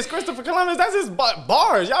goodness, Christopher Columbus, that's his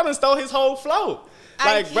bars. Y'all done stole his whole flow.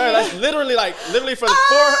 Like, bro, that's literally for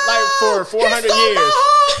 400 years.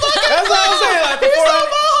 That's what I'm saying. Like, for 400.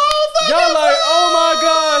 Y'all like, oh my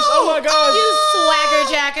gosh. You swagger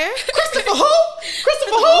jacker. Christopher who?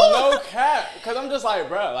 No cap. Cause I'm just like,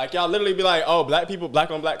 bro, like y'all literally be like, oh, black people, black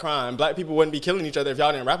on black crime. Black people wouldn't be killing each other if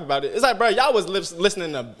y'all didn't rap about it. It's like, bro, y'all was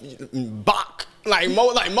listening to Bach, like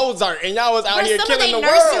Mozart, and y'all was out here killing the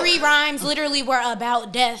world. Some of the nursery rhymes literally were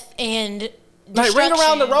about death and like Ring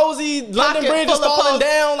Around the Rosie, London Bridge is falling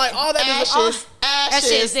down, like all that is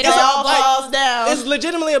Ashes. It It all all falls down. It's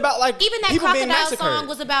legitimately about like even that people being crocodile massacred. song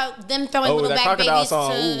was about them throwing Oh, little that black crocodile babies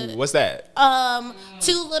song. to Ooh, what's that?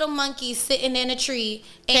 two little monkeys sitting in a tree,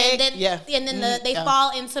 and then they Yeah.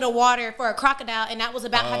 fall into the water for a crocodile, and that was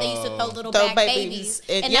about how they used to throw little Throw black babies.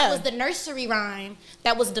 babies, and Yeah. that was the nursery rhyme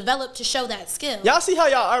that was developed to show that skill. Y'all see how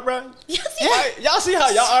y'all are, bro? Yes, Y'all see how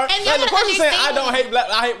y'all are? And Like, y'all the person saying I understand. don't hate black,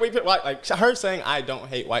 I hate white people. Like her saying I don't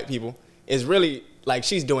hate white people is really like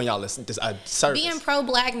she's doing y'all this a service. Being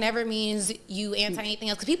pro-black never means you anti anything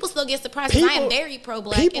else, because people still get surprised. 'Cause I am very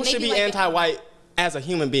pro-black. People and they should be like, anti-white as a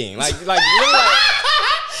human being. Like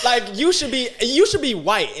you should be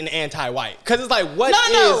white and anti-white, because it's like what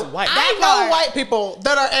is white? I know white people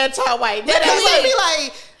that are anti-white because they be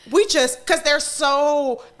like, we just because they're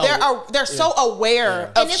so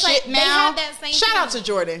aware of And it's shit like, they now. have that same Shout out thing. to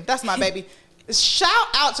Jordan. That's my baby. Shout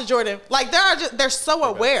out to Jordan. Like they're so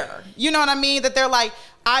aware. You know what I mean? That they're like,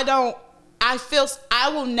 I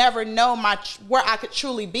will never know where I could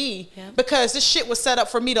truly be because this shit was set up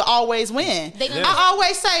for me to always win. I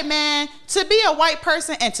always say, man, to be a white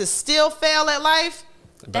person and to still fail at life,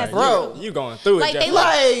 Bro, you going through it. Like Jeff. they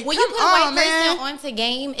like when you come put a white on, man. person onto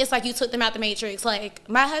game, it's like you took them out the matrix. Like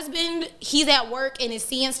my husband, he's at work and is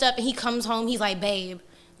seeing stuff, and he comes home, he's like, babe,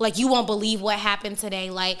 like you won't believe what happened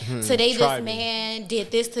today. Like today, this man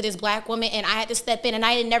did this to this black woman, and I had to step in, and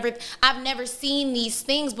I've never seen these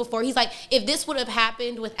things before. He's like, if this would have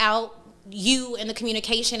happened without you and the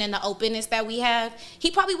communication and the openness that we have,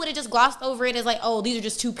 he probably would have just glossed over it as like, oh, these are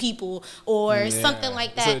just two people or something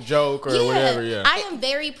like that. It's a joke or whatever. Yeah, I am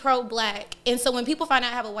very pro-black, and so when people find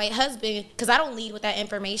out I have a white husband, because I don't lead with that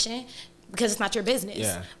information because it's not your business.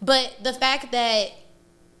 Yeah. But the fact that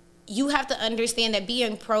you have to understand that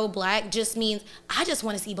being pro-black just means I just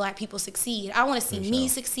want to see black people succeed. I want to see me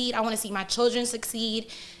succeed. I want to see my children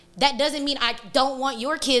succeed. That doesn't mean I don't want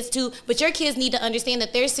your kids to, but your kids need to understand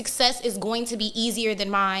that their success is going to be easier than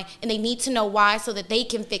mine, and they need to know why so that they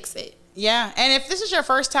can fix it. Yeah, and if this is your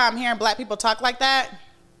first time hearing black people talk like that,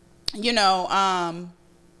 you know,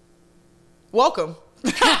 welcome.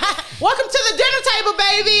 Welcome to the dinner table,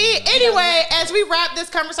 baby. Anyway, as we wrap this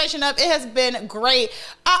conversation up, it has been great.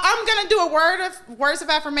 I'm gonna do a words of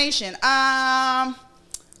affirmation.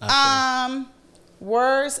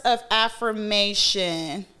 Words of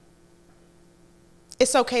affirmation.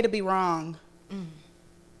 It's okay to be wrong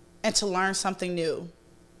and to learn something new.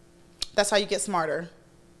 That's how you get smarter.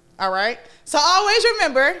 All right? So always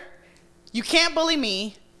remember, you can't bully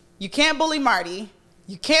me, you can't bully Marty,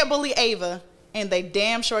 you can't bully Ava, and they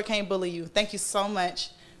damn sure can't bully you. Thank you so much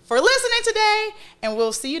for listening today, and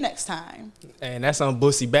we'll see you next time. And that's on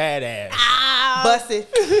Bussy Badass. Bust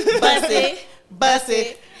it, bust it, bust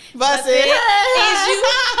it, bust it. Is you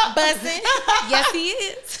buzzing? Yes, he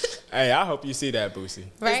is. Hey, I hope you see that, Boosie.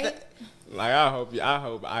 Right? Like I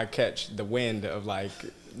hope I catch the wind of like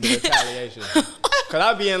the retaliation. Cause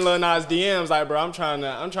I be in Lil Nas DMs like, bro, I'm trying to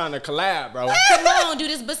collab, bro. Come on, do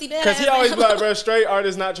this bussy bad. Cause he always be like, bro, straight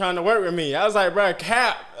artists not trying to work with me. I was like, bro,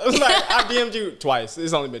 cap. I was like, I DM'd you twice.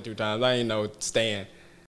 It's only been 2 times. I ain't no stand.